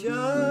aller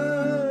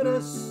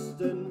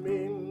kjæresten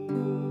min.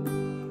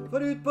 For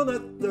ut på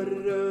netter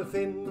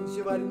finnes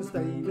jo verdens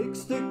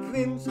deiligste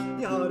kvinns.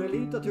 Jeg har en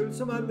lita tull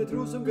som med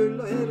tro som gull,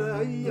 og hele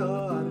øya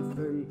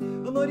full.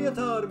 Og når jeg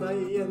tar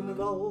meg en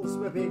vals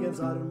med piggens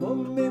arm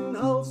om min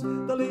hals,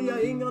 da lir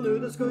jeg inga nu,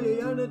 det skulle jeg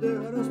gjerne dø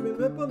her hos min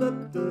med på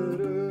netter.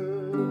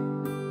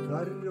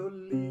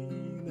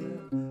 Karoline,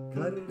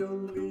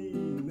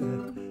 Karoline,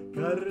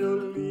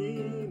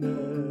 Karoline,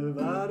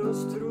 vær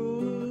oss tro.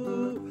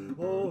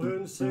 Og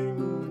hun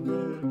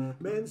synger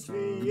mens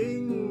vi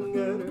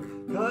gynger.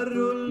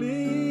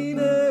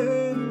 Karoline,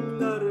 hun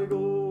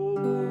god.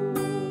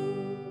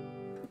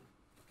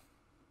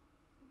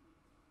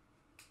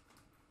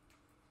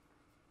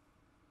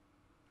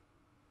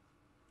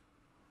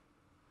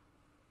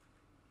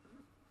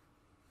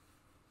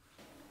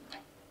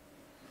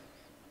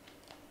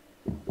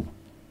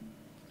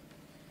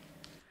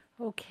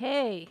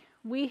 Okay,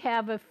 we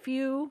have a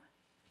few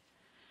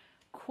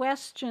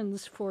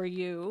questions for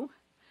you.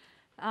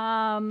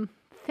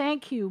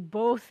 Thank you,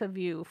 both of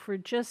you, for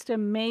just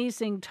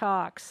amazing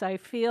talks. I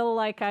feel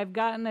like I've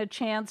gotten a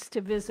chance to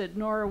visit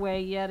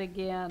Norway yet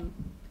again.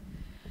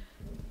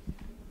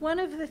 One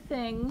of the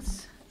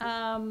things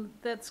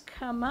that's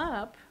come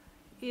up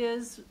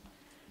is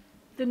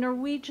the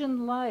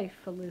Norwegian life,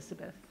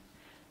 Elisabeth.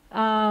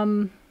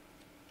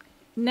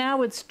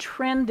 Now it's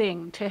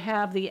trending to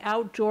have the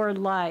outdoor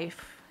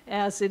life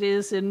as it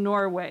is in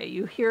Norway.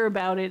 You hear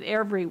about it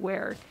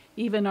everywhere.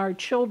 Even our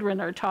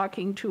children are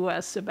talking to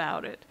us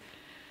about it.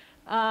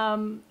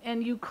 And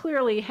you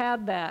clearly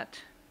had that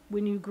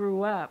when you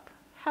grew up.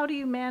 How do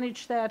you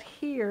manage that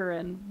here,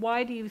 and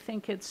why do you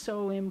think it's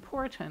so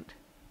important?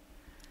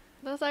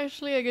 That's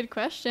actually a good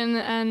question.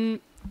 And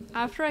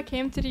after I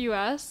came to the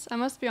US, I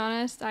must be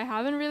honest, I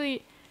haven't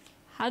really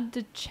had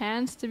the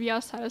chance to be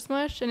outside as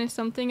much, and it's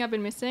something I've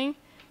been missing.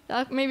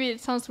 Maybe it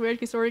sounds weird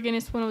because Oregon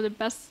is one of the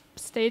best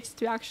states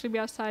to actually be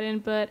outside in,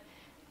 but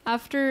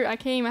after I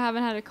came, I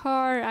haven't had a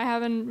car. I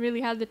haven't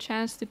really had the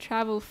chance to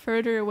travel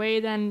further away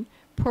than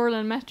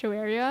Portland metro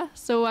area.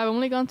 So I've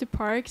only gone to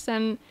parks,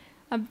 and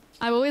I've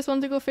always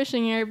wanted to go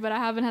fishing here, but I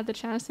haven't had the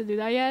chance to do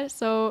that yet.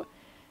 So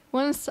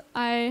once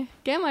I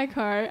get my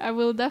car, I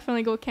will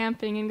definitely go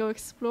camping and go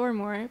explore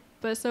more.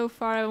 But so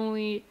far, I've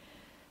only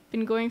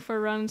been going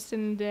for runs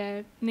in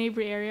the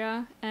neighbor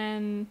area,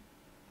 and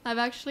I've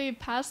actually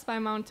passed by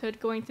Mount Hood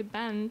going to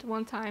Bend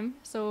one time.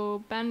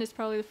 So Bend is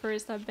probably the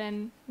first I've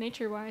been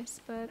nature-wise,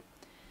 but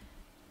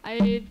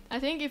I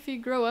think if you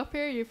grow up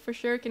here, you for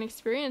sure can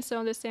experience some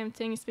of the same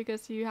things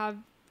because you have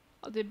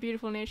the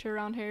beautiful nature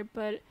around here.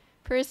 But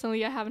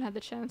personally, I haven't had the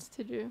chance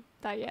to do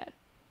that yet,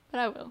 but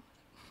I will.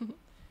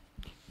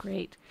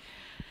 Great.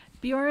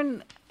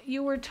 Bjorn,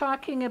 you were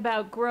talking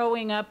about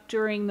growing up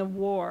during the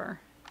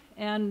war,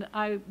 and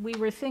we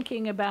were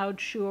thinking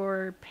about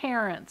your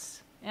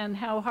parents and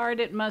how hard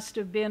it must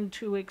have been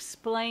to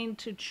explain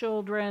to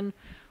children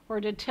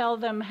or to tell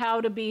them how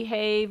to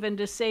behave and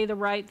to say the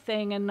right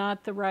thing and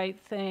not the right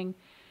thing.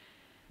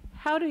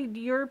 How did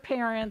your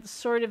parents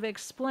sort of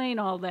explain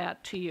all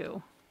that to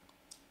you?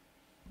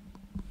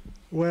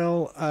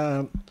 Well,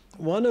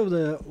 one of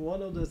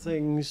the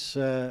things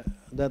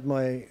that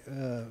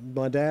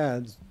my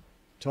dad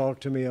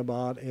talked to me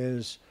about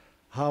is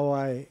how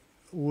I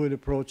would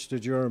approach the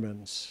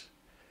Germans,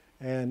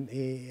 and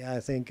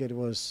I think it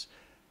was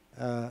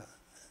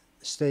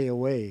stay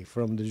away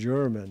from the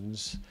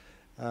Germans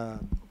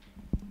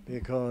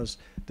because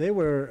they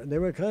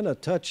were kind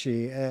of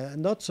touchy,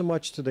 not so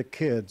much to the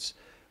kids,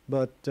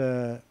 but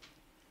to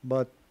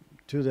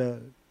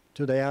the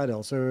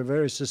adults. They were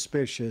very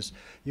suspicious.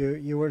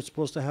 You weren't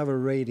supposed to have a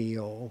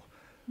radio.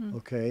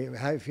 Okay,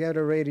 if you had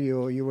a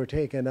radio, you were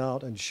taken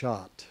out and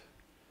shot.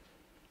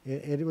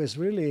 It was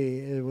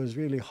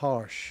really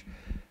harsh.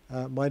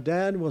 My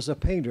dad was a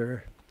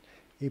painter.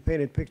 He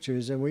painted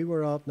pictures, and we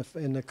were out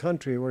in the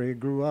country where he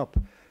grew up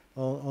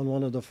on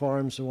one of the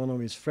farms of one of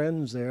his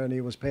friends there, and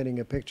he was painting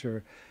a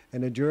picture,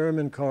 and a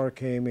German car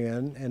came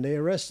in, and they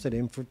arrested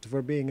him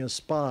for being a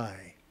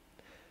spy.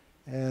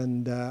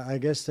 And I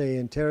guess they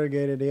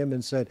interrogated him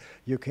and said,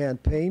 you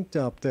can't paint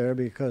up there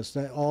because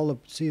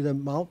the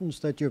mountains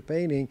that you're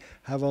painting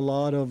have a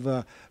lot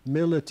of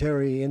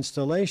military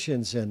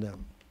installations in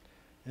them.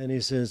 And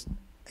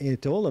he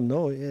told them,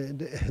 no,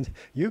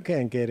 you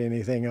can't get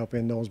anything up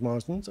in those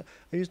mountains.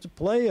 I used to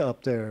play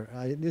up there.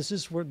 This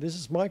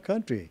is my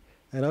country,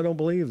 and I don't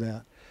believe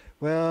that.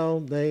 Well,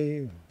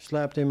 they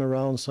slapped him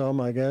around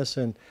some, I guess,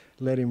 and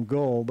let him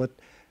go. But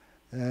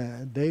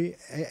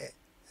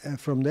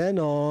from then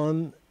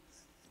on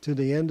to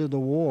the end of the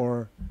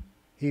war,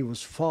 he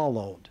was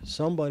followed.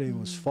 Somebody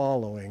was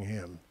following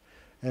him,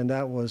 and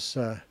that was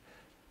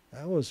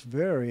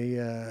very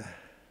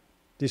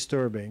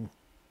disturbing,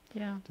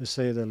 to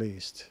say the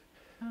least.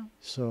 Oh.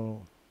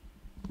 So.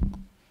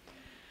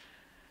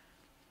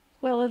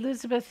 Well,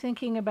 Elisabeth,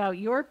 thinking about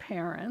your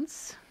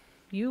parents,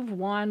 you've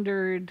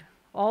wandered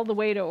all the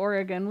way to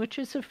Oregon, which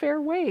is a fair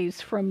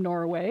ways from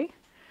Norway.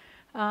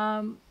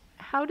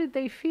 How did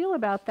they feel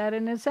about that?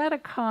 And is that a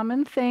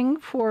common thing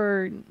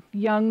for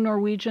young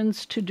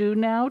Norwegians to do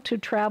now, to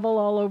travel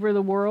all over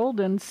the world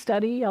and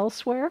study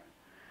elsewhere?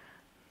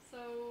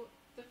 So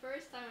the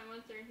first time I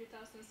went there in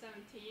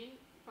 2017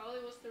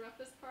 probably was the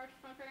roughest part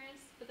for my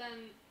parents. But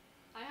then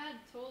I had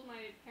told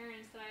my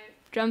parents that I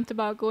dreamt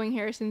about going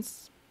here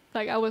since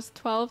I was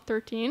 12,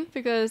 13,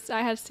 because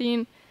I had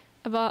seen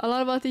a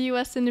lot about the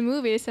US in the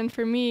movies, and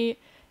for me,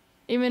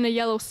 even a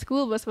yellow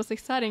school bus was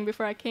exciting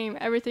before I came.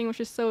 Everything was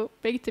just so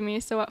big to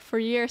me. So for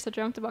years, I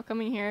dreamt about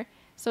coming here.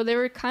 So they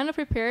were kind of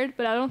prepared,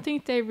 but I don't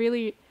think they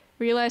really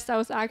realized I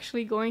was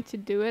actually going to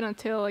do it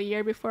until a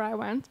year before I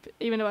went,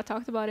 even though I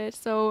talked about it.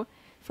 So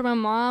for my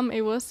mom,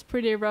 it was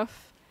pretty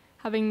rough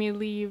having me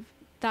leave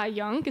that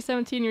young, because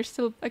 17, you're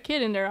still a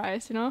kid in their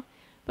eyes, you know?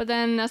 But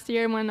then as the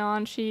year went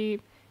on,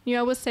 she knew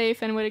I was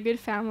safe and with a good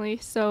family.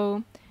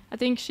 So I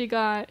think she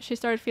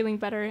started feeling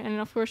better. And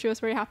of course, she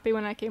was very happy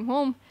when I came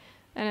home.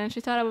 And then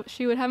she thought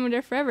she would have me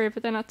there forever,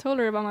 but then I told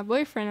her about my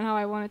boyfriend and how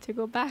I wanted to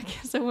go back.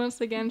 So once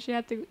again, she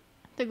had to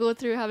go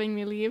through having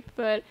me leave.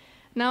 But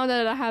now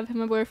that I have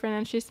my boyfriend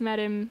and she's met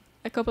him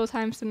a couple of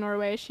times in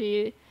Norway,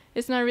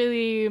 it's not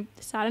really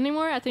sad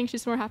anymore. I think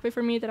she's more happy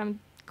for me that I'm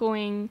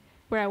going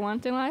where I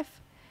want in life.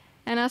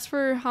 And as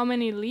for how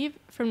many leave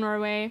from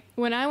Norway,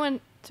 when I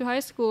went to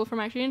high school for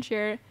my exchange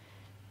year,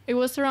 it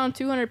was around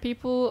 200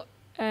 people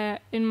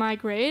in my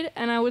grade,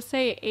 and I would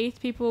say 8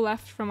 people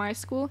left from high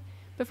school.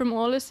 But from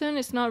Alesund,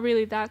 it's not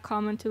really that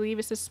common to leave.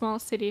 It's a small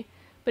city.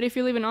 But if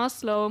you live in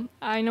Oslo,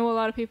 I know a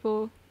lot of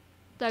people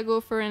that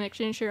go for an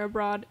exchange year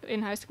abroad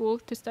in high school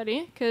to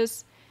study,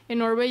 because in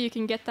Norway you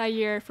can get that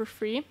year for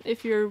free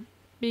if you're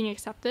being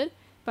accepted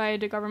by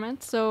the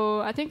government. So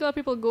I think a lot of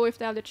people go if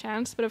they have the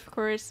chance, but of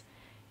course,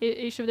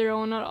 each of their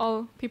own. Not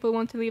all people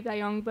want to leave that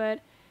young, but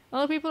a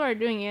lot of people are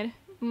doing it.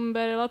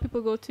 But a lot of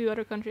people go to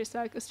other countries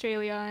like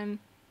Australia and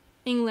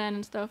England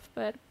and stuff.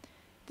 But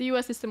the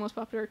US is the most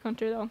popular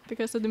country though,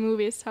 because of the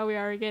movies, how we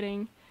are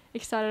getting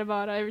excited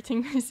about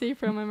everything we see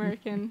from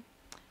American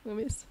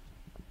movies.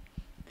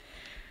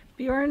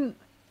 Bjorn,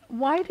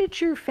 why did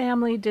your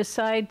family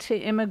decide to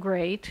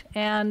immigrate,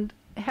 and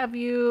have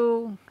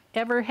you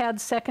ever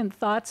had second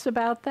thoughts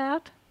about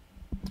that?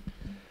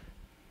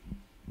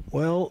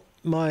 Well,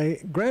 my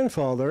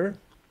grandfather,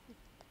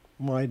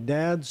 my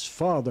dad's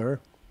father,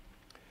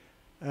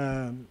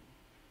 and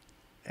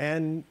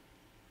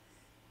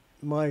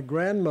my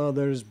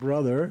grandmother's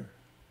brother,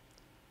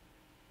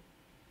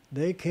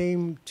 they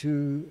came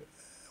to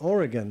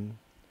Oregon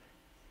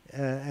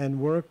and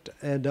worked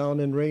down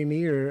in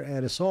Rainier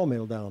at a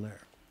sawmill down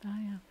there. Oh,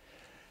 yeah.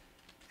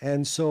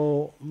 And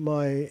so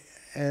my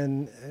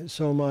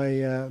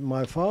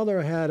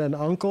father had an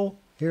uncle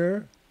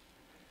here,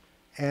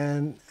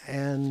 and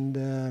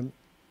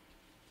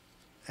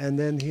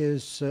then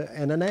his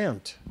and an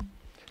aunt.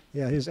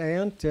 Yeah, his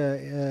aunt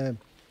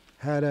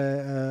had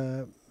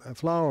a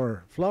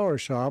flower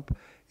shop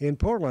in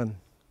Portland,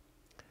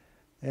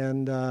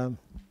 and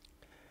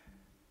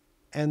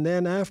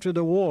then after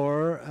the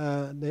war,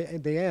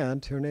 the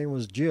aunt, her name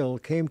was Jill,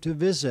 came to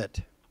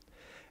visit,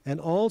 and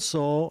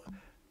also,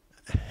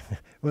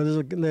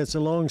 well, it's a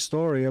long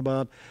story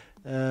about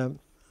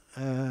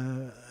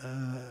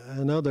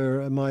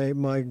another.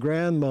 My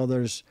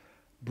grandmother's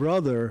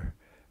brother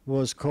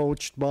was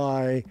coached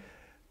by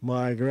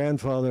my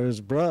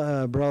grandfather's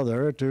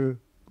brother to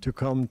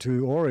come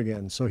to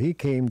Oregon, so he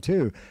came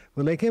too.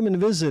 Well, they came and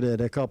visited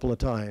a couple of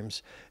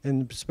times,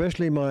 and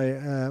especially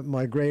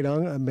my great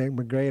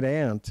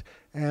aunt,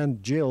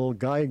 Aunt Jill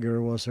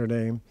Geiger was her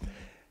name,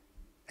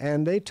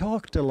 and they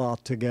talked a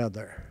lot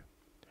together.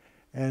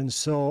 And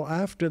so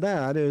after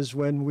that is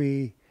when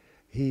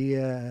he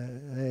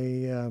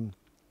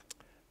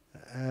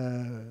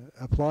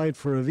applied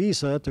for a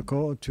visa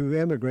to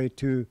emigrate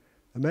to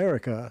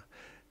America,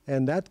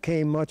 and that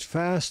came much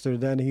faster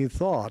than he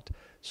thought.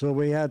 So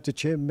we had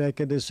to make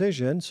a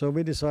decision. So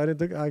we decided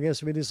to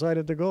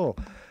go.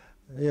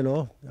 You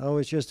know, I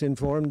was just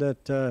informed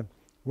that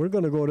we're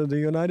going to go to the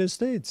United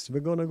States. We're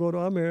going to go to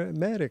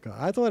America.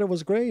 I thought it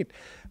was great.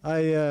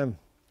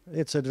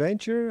 It's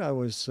adventure. I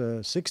was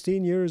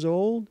 16 years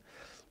old,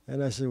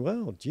 and I said,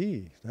 well,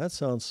 gee, that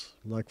sounds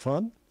like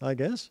fun, I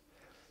guess.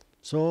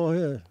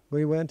 So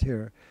we went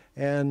here,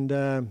 and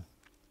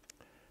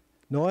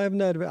no, I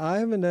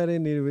haven't had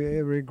any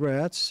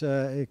regrets,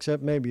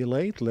 except maybe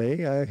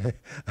lately. I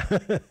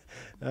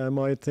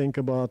might think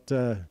about.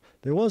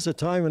 There was a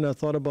time when I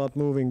thought about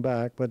moving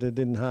back, but it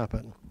didn't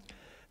happen.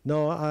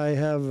 No, I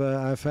have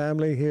a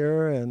family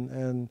here,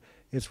 and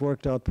it's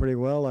worked out pretty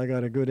well. I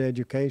got a good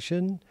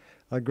education.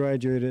 I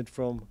graduated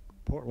from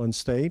Portland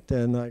State,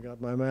 and I got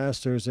my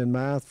master's in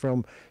math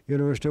from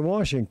University of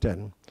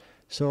Washington.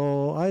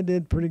 So I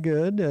did pretty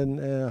good,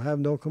 and I have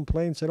no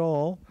complaints at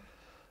all.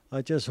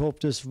 I just hope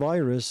this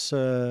virus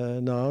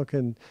now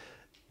can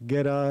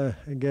get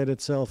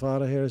itself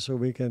out of here so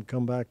we can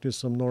come back to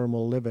some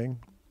normal living.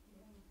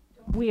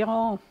 We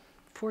all,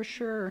 for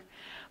sure.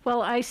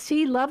 Well, I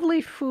see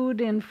lovely food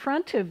in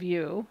front of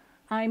you.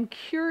 I'm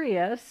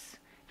curious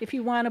if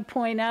you want to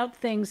point out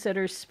things that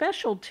are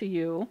special to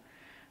you,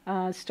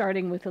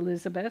 starting with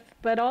Elisabeth,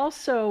 but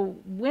also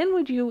when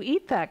would you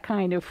eat that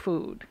kind of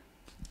food?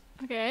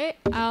 Okay,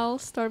 I'll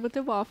start with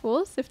the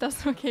waffles, if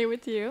that's okay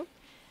with you.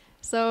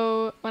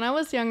 So when I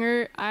was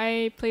younger,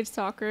 I played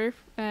soccer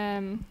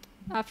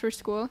after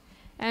school.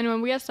 And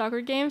when we had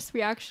soccer games,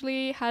 we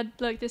actually had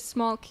like this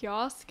small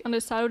kiosk on the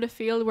side of the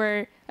field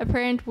where a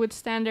parent would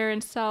stand there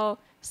and sell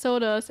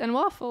sodas and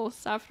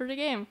waffles after the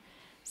game.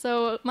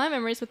 So my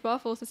memories with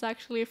waffles is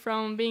actually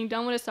from being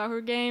done with a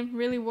soccer game,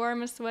 really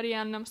warm and sweaty,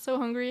 and I'm so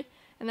hungry.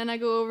 And then I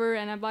go over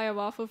and I buy a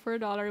waffle for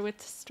 $1 with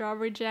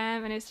strawberry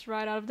jam, and it's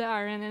right out of the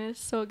iron, and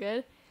it's so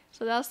good.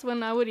 So that's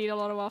when I would eat a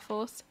lot of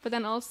waffles. But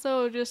then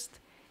also just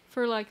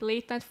for like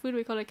late night food,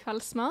 we call it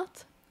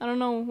kveldsmat. I don't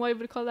know what you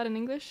would call that in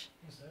English.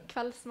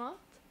 Kveldsmat?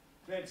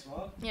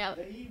 Kveldsmat? Yeah.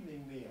 The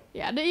evening meal.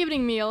 Yeah, the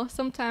evening meal.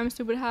 Sometimes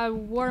we would have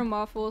warm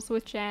waffles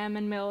with jam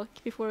and milk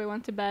before we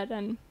went to bed,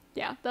 and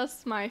yeah,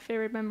 that's my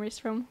favorite memories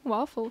from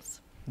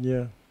waffles.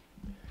 Yeah.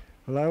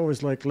 Well, I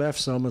always like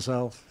lefse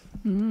myself.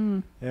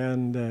 Mm.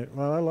 And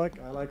well, I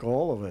like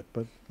all of it,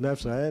 but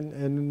lefse,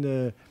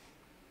 and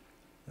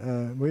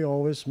we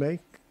always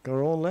make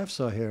our own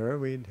lefse here.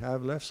 We'd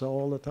have lefse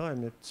all the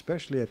time,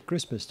 especially at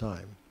Christmas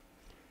time.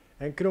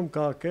 And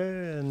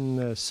krumkake and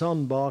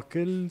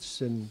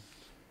sandbakels and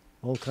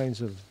all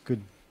kinds of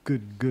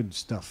good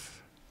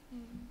stuff.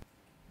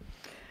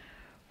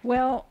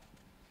 Well,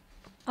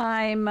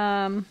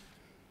 I'm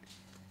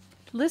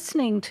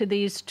listening to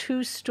these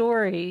two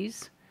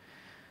stories.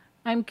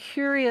 I'm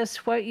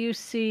curious what you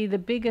see the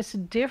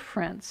biggest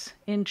difference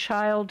in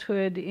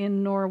childhood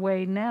in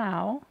Norway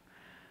now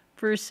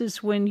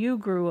versus when you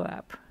grew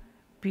up.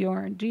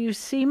 Bjorn, do you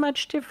see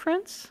much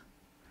difference?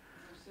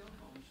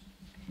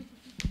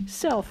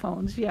 Cell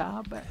phones,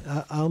 yeah, but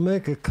I'll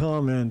make a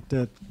comment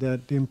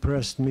that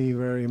impressed me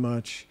very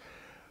much.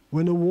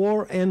 When the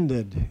war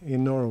ended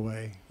in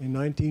Norway in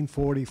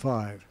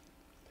 1945,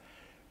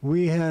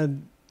 we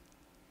had,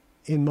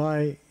 in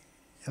my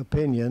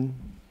opinion,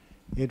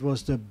 it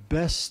was the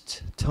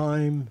best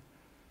time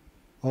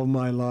of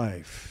my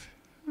life.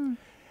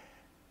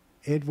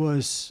 It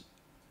was,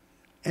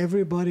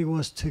 everybody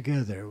was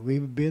together.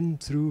 We've been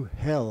through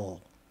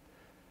hell,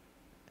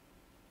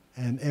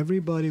 and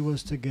everybody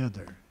was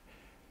together.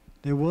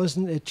 There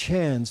wasn't a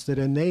chance that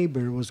a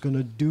neighbor was going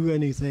to do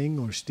anything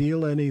or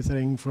steal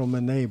anything from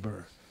a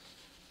neighbor.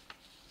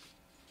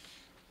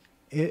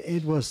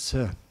 It was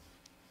a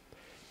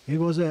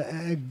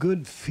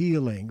good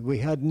feeling. We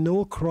had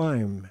no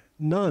crime,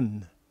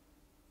 none,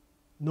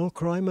 no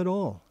crime at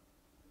all.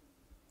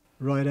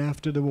 Right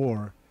after the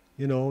war,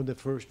 you know, the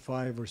first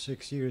 5 or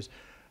 6 years.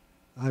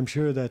 I'm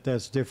sure that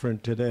that's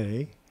different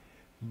today,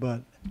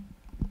 but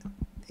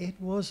it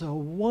was a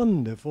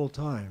wonderful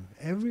time.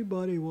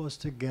 Everybody was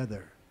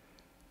together.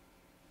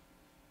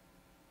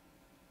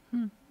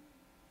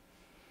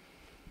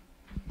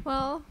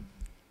 Well,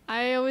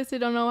 I obviously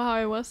don't know how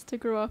it was to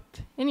grow up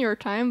in your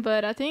time,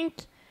 but I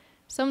think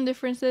some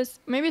differences,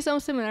 maybe some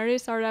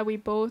similarities are that we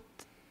both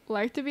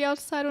like to be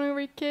outside when we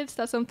were kids.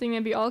 That's something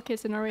maybe all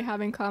kids in Norway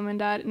have in common,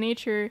 that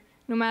nature,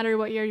 no matter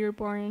what year you're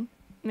born,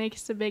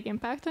 makes a big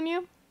impact on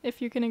you,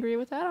 if you can agree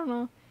with that, I don't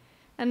know.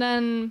 And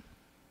then,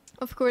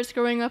 of course,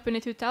 growing up in the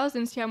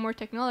 2000s, you have more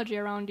technology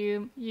around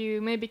you.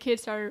 Maybe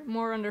kids are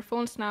more on their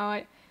phones now.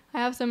 I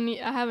have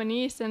a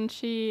niece, and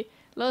she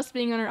loves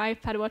being on her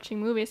iPad watching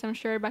movies. I'm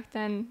sure back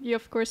then you,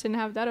 of course, didn't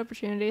have that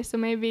opportunity. So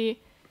maybe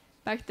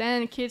back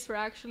then kids were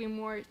actually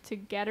more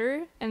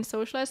together and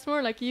socialized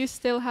more. Like, you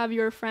still have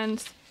your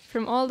friends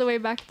from all the way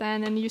back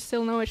then, and you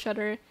still know each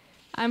other.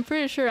 I'm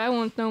pretty sure I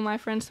won't know my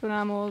friends when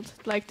I'm old,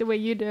 like the way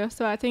you do.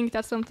 So I think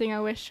that's something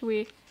I wish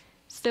we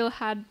still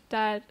had,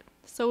 that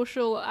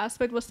social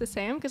aspect was the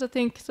same, because I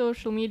think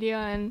social media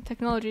and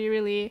technology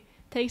really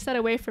takes that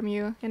away from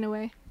you in a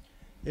way.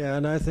 Yeah,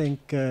 and I think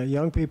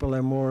young people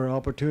have more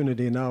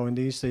opportunity now in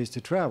these days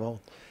to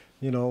travel.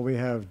 You know, we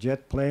have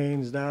jet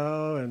planes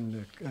now,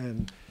 and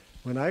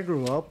when I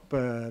grew up,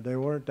 there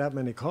weren't that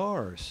many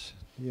cars.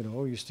 You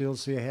know, you still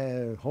see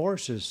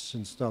horses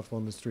and stuff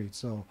on the street.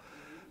 So,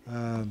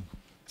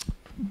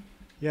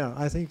 yeah,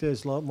 I think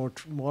there's a lot more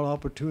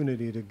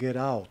opportunity to get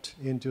out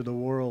into the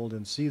world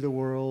and see the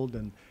world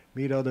and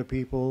meet other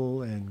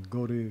people and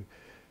go to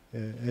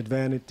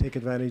take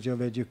advantage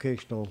of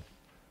educational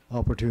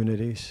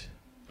opportunities.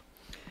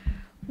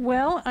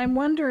 well, I'm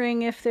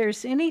wondering if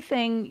there's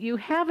anything you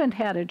haven't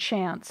had a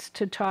chance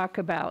to talk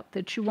about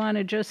that you want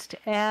to just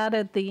add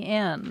at the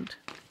end.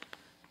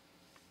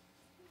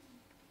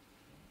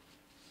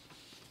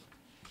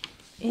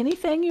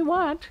 Anything you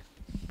want.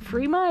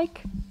 Free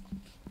mic.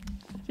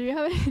 Do you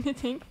have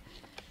anything?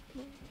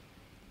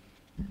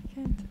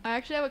 I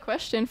actually have a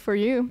question for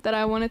you that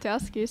I wanted to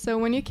ask you. So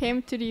when you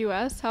came to the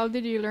US, how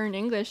did you learn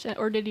English,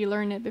 or did you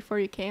learn it before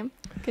you came?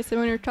 Because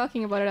when you were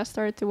talking about it, I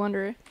started to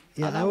wonder.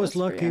 Yeah, I was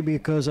lucky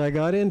because I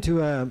got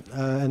into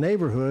a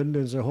neighborhood.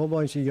 There's a whole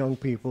bunch of young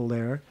people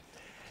there.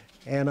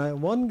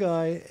 And one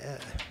guy,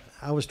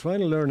 I was trying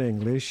to learn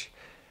English,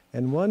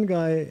 and one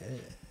guy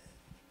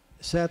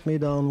sat me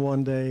down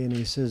one day and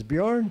he says,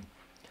 "Bjorn,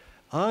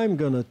 I'm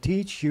going to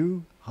teach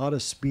you how to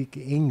speak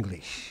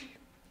English.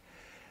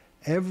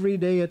 Every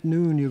day at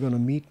noon, you're going to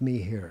meet me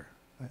here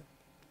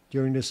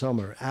during the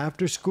summer.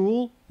 After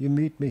school, you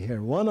meet me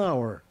here, 1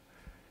 hour."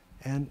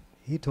 And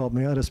he taught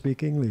me how to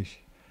speak English.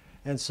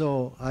 And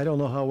so I don't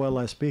know how well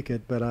I speak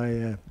it, but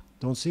I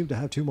don't seem to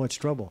have too much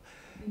trouble.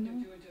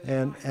 No.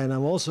 And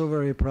I'm also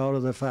very proud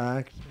of the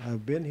fact,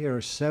 I've been here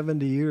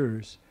 70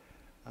 years.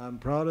 I'm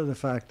proud of the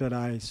fact that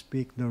I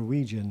speak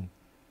Norwegian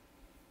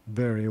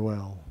very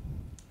well.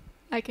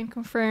 I can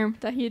confirm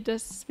that he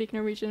does speak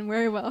Norwegian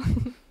very well.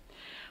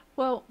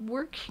 Well,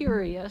 we're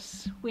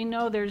curious. We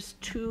know there's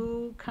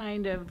two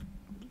kind of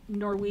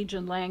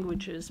Norwegian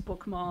languages,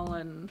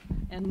 Bokmål and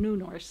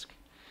Nynorsk.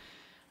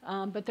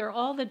 But they're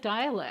all the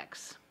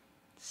dialects.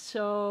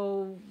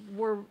 So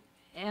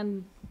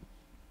and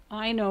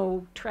I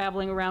know,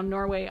 traveling around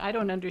Norway, I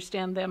don't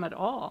understand them at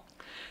all.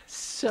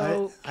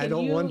 So I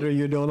don't wonder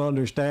you don't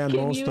understand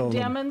most of them. Can you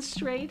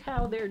demonstrate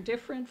how they're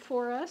different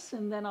for us?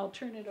 And then I'll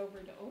turn it over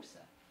to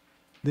Åsa.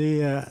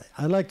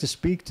 I'd like to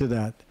speak to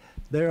that.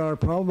 There are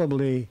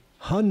probably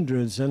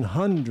hundreds and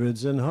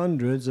hundreds and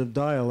hundreds of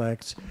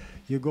dialects.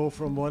 You go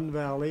from one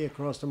valley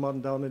across the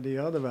mountain down to the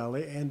other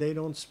valley, and they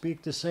don't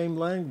speak the same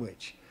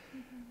language.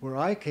 Where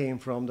I came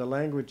from, the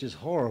language is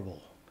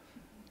horrible.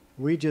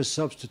 We just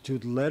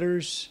substitute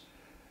letters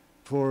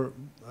for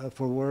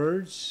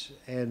words,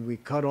 and we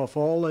cut off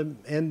all the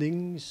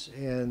endings,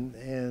 and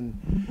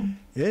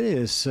it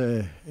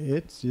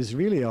is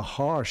really a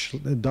harsh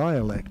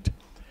dialect.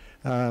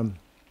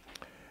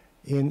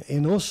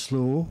 In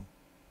Oslo,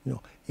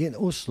 in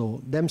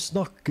Oslo, de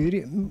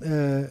snakker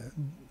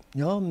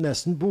ja,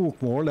 nesten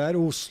bokmål er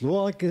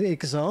Oslo,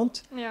 ikke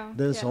sant? Ja.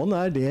 Sånn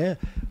er det,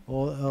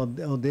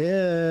 og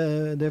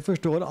det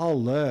forstår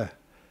alle,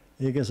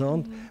 ikke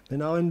sant? Men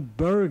now in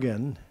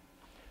Bergen,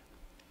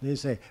 de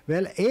sier,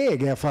 vel,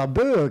 jeg er fra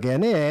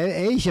Bergen, jeg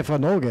er ikke fra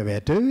Norge,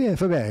 vet du, jeg er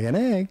fra Bergen,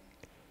 jeg.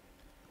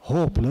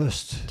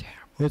 Hopeless.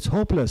 It's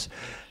hopeless.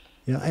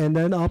 Yeah, and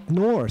then up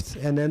north,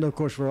 and then of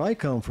course where I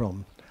come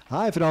from,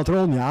 jeg er fra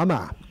Trondheim,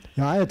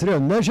 jeg er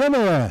trønder,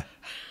 skjønner du?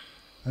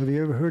 Have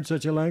you ever heard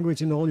such a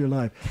language in all your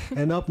life?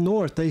 And up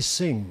north they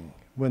sing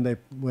when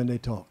they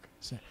talk.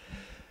 Say,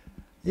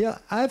 ja,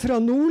 jeg er fra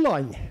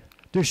Nordland.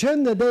 Du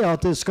skjønner det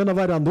at det skal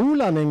være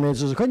nordlending, men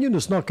så kan du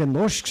snakke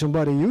norsk som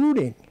bare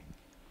juling.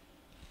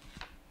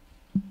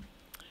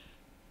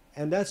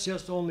 And that's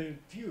just only a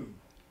few.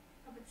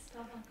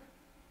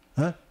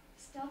 Hæ?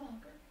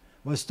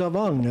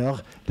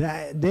 Stavanger.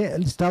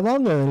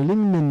 Stavanger er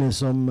lignende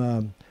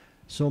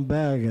som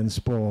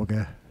Bergensborg.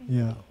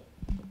 Yeah.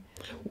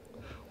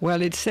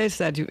 Well, it says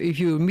that if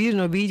you meet a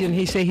Norwegian,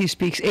 he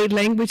speaks 8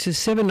 languages,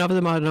 7 of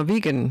them are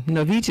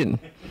Norwegian.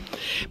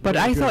 But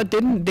I thought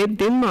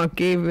Denmark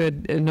gave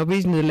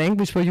Norwegian the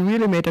language, but you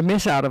really made a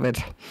mess out of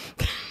it.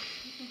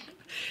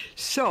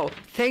 So,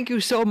 thank you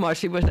so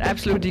much. It was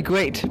absolutely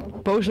great.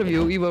 Both of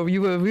you, you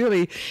were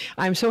really,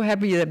 I'm so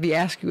happy that we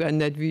asked you and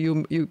that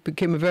you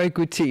became a very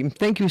good team.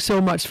 Thank you so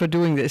much for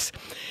doing this.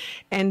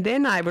 And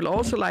then I would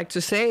also like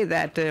to say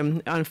that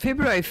on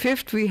February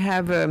 5th, we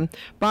have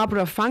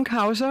Barbara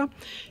Funkhauser.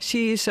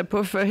 She is a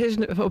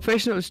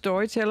professional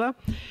storyteller.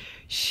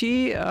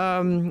 She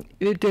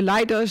will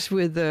delight us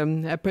with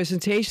a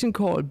presentation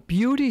called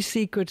Beauty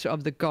Secrets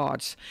of the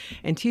Gods.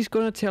 And she's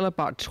going to tell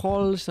about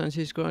trolls, and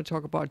she's going to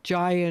talk about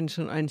giants,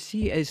 and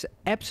she is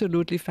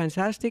absolutely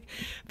fantastic.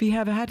 We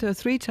have had her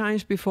 3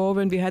 times before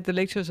when we had the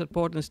lectures at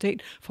Portland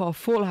State for a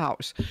full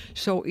house.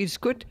 So it's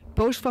good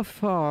both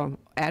for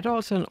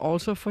adults and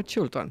also for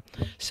children.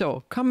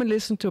 So come and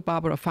listen to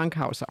Barbara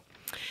Funkhauser.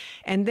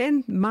 And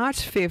then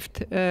March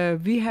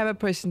 5th, we have a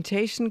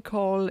presentation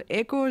called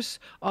Echoes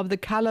of the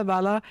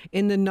Kalevala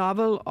in the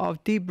novel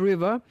of Deep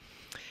River,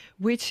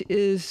 which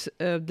is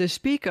the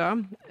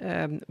speaker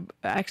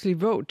actually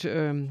wrote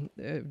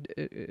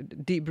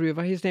Deep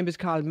River. His name is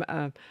Carl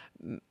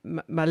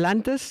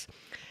Malantes.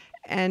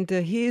 And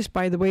he is,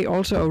 by the way,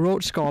 also a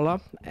Rhodes Scholar,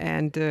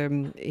 and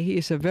he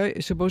is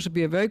supposed to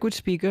be a very good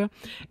speaker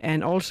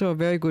and also a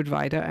very good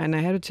writer. And I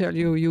had to tell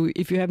you,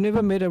 if you have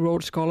never met a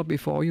Rhodes Scholar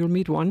before, you'll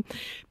meet one,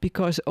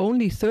 because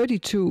only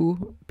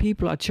 32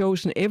 people are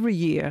chosen every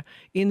year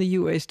in the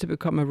US to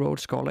become a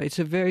Rhodes Scholar. It's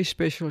a very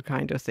special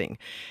kind of thing.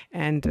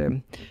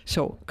 And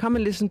so come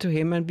and listen to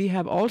him. And we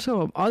have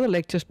also other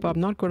lectures, but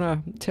I'm not going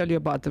to tell you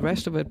about the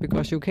rest of it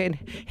because you can't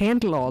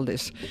handle all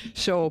this.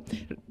 So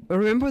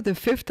remember the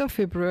 5th of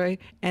February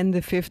and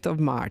the 5th of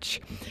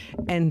March.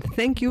 And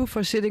thank you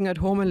for sitting at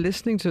home and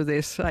listening to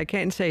this. I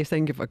can't say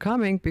thank you for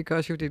coming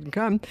because you didn't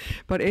come.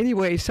 But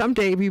anyway,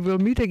 someday we will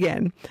meet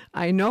again.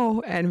 I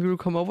know, and we will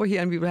come over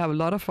here and we will have a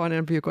lot of fun,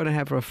 and we're going to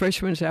have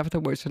refreshments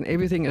afterwards, and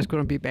everything is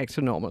going to be back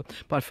to normal.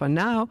 But for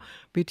now,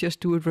 we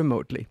just do it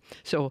remotely.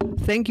 So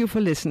thank you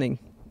for listening.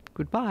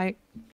 Goodbye.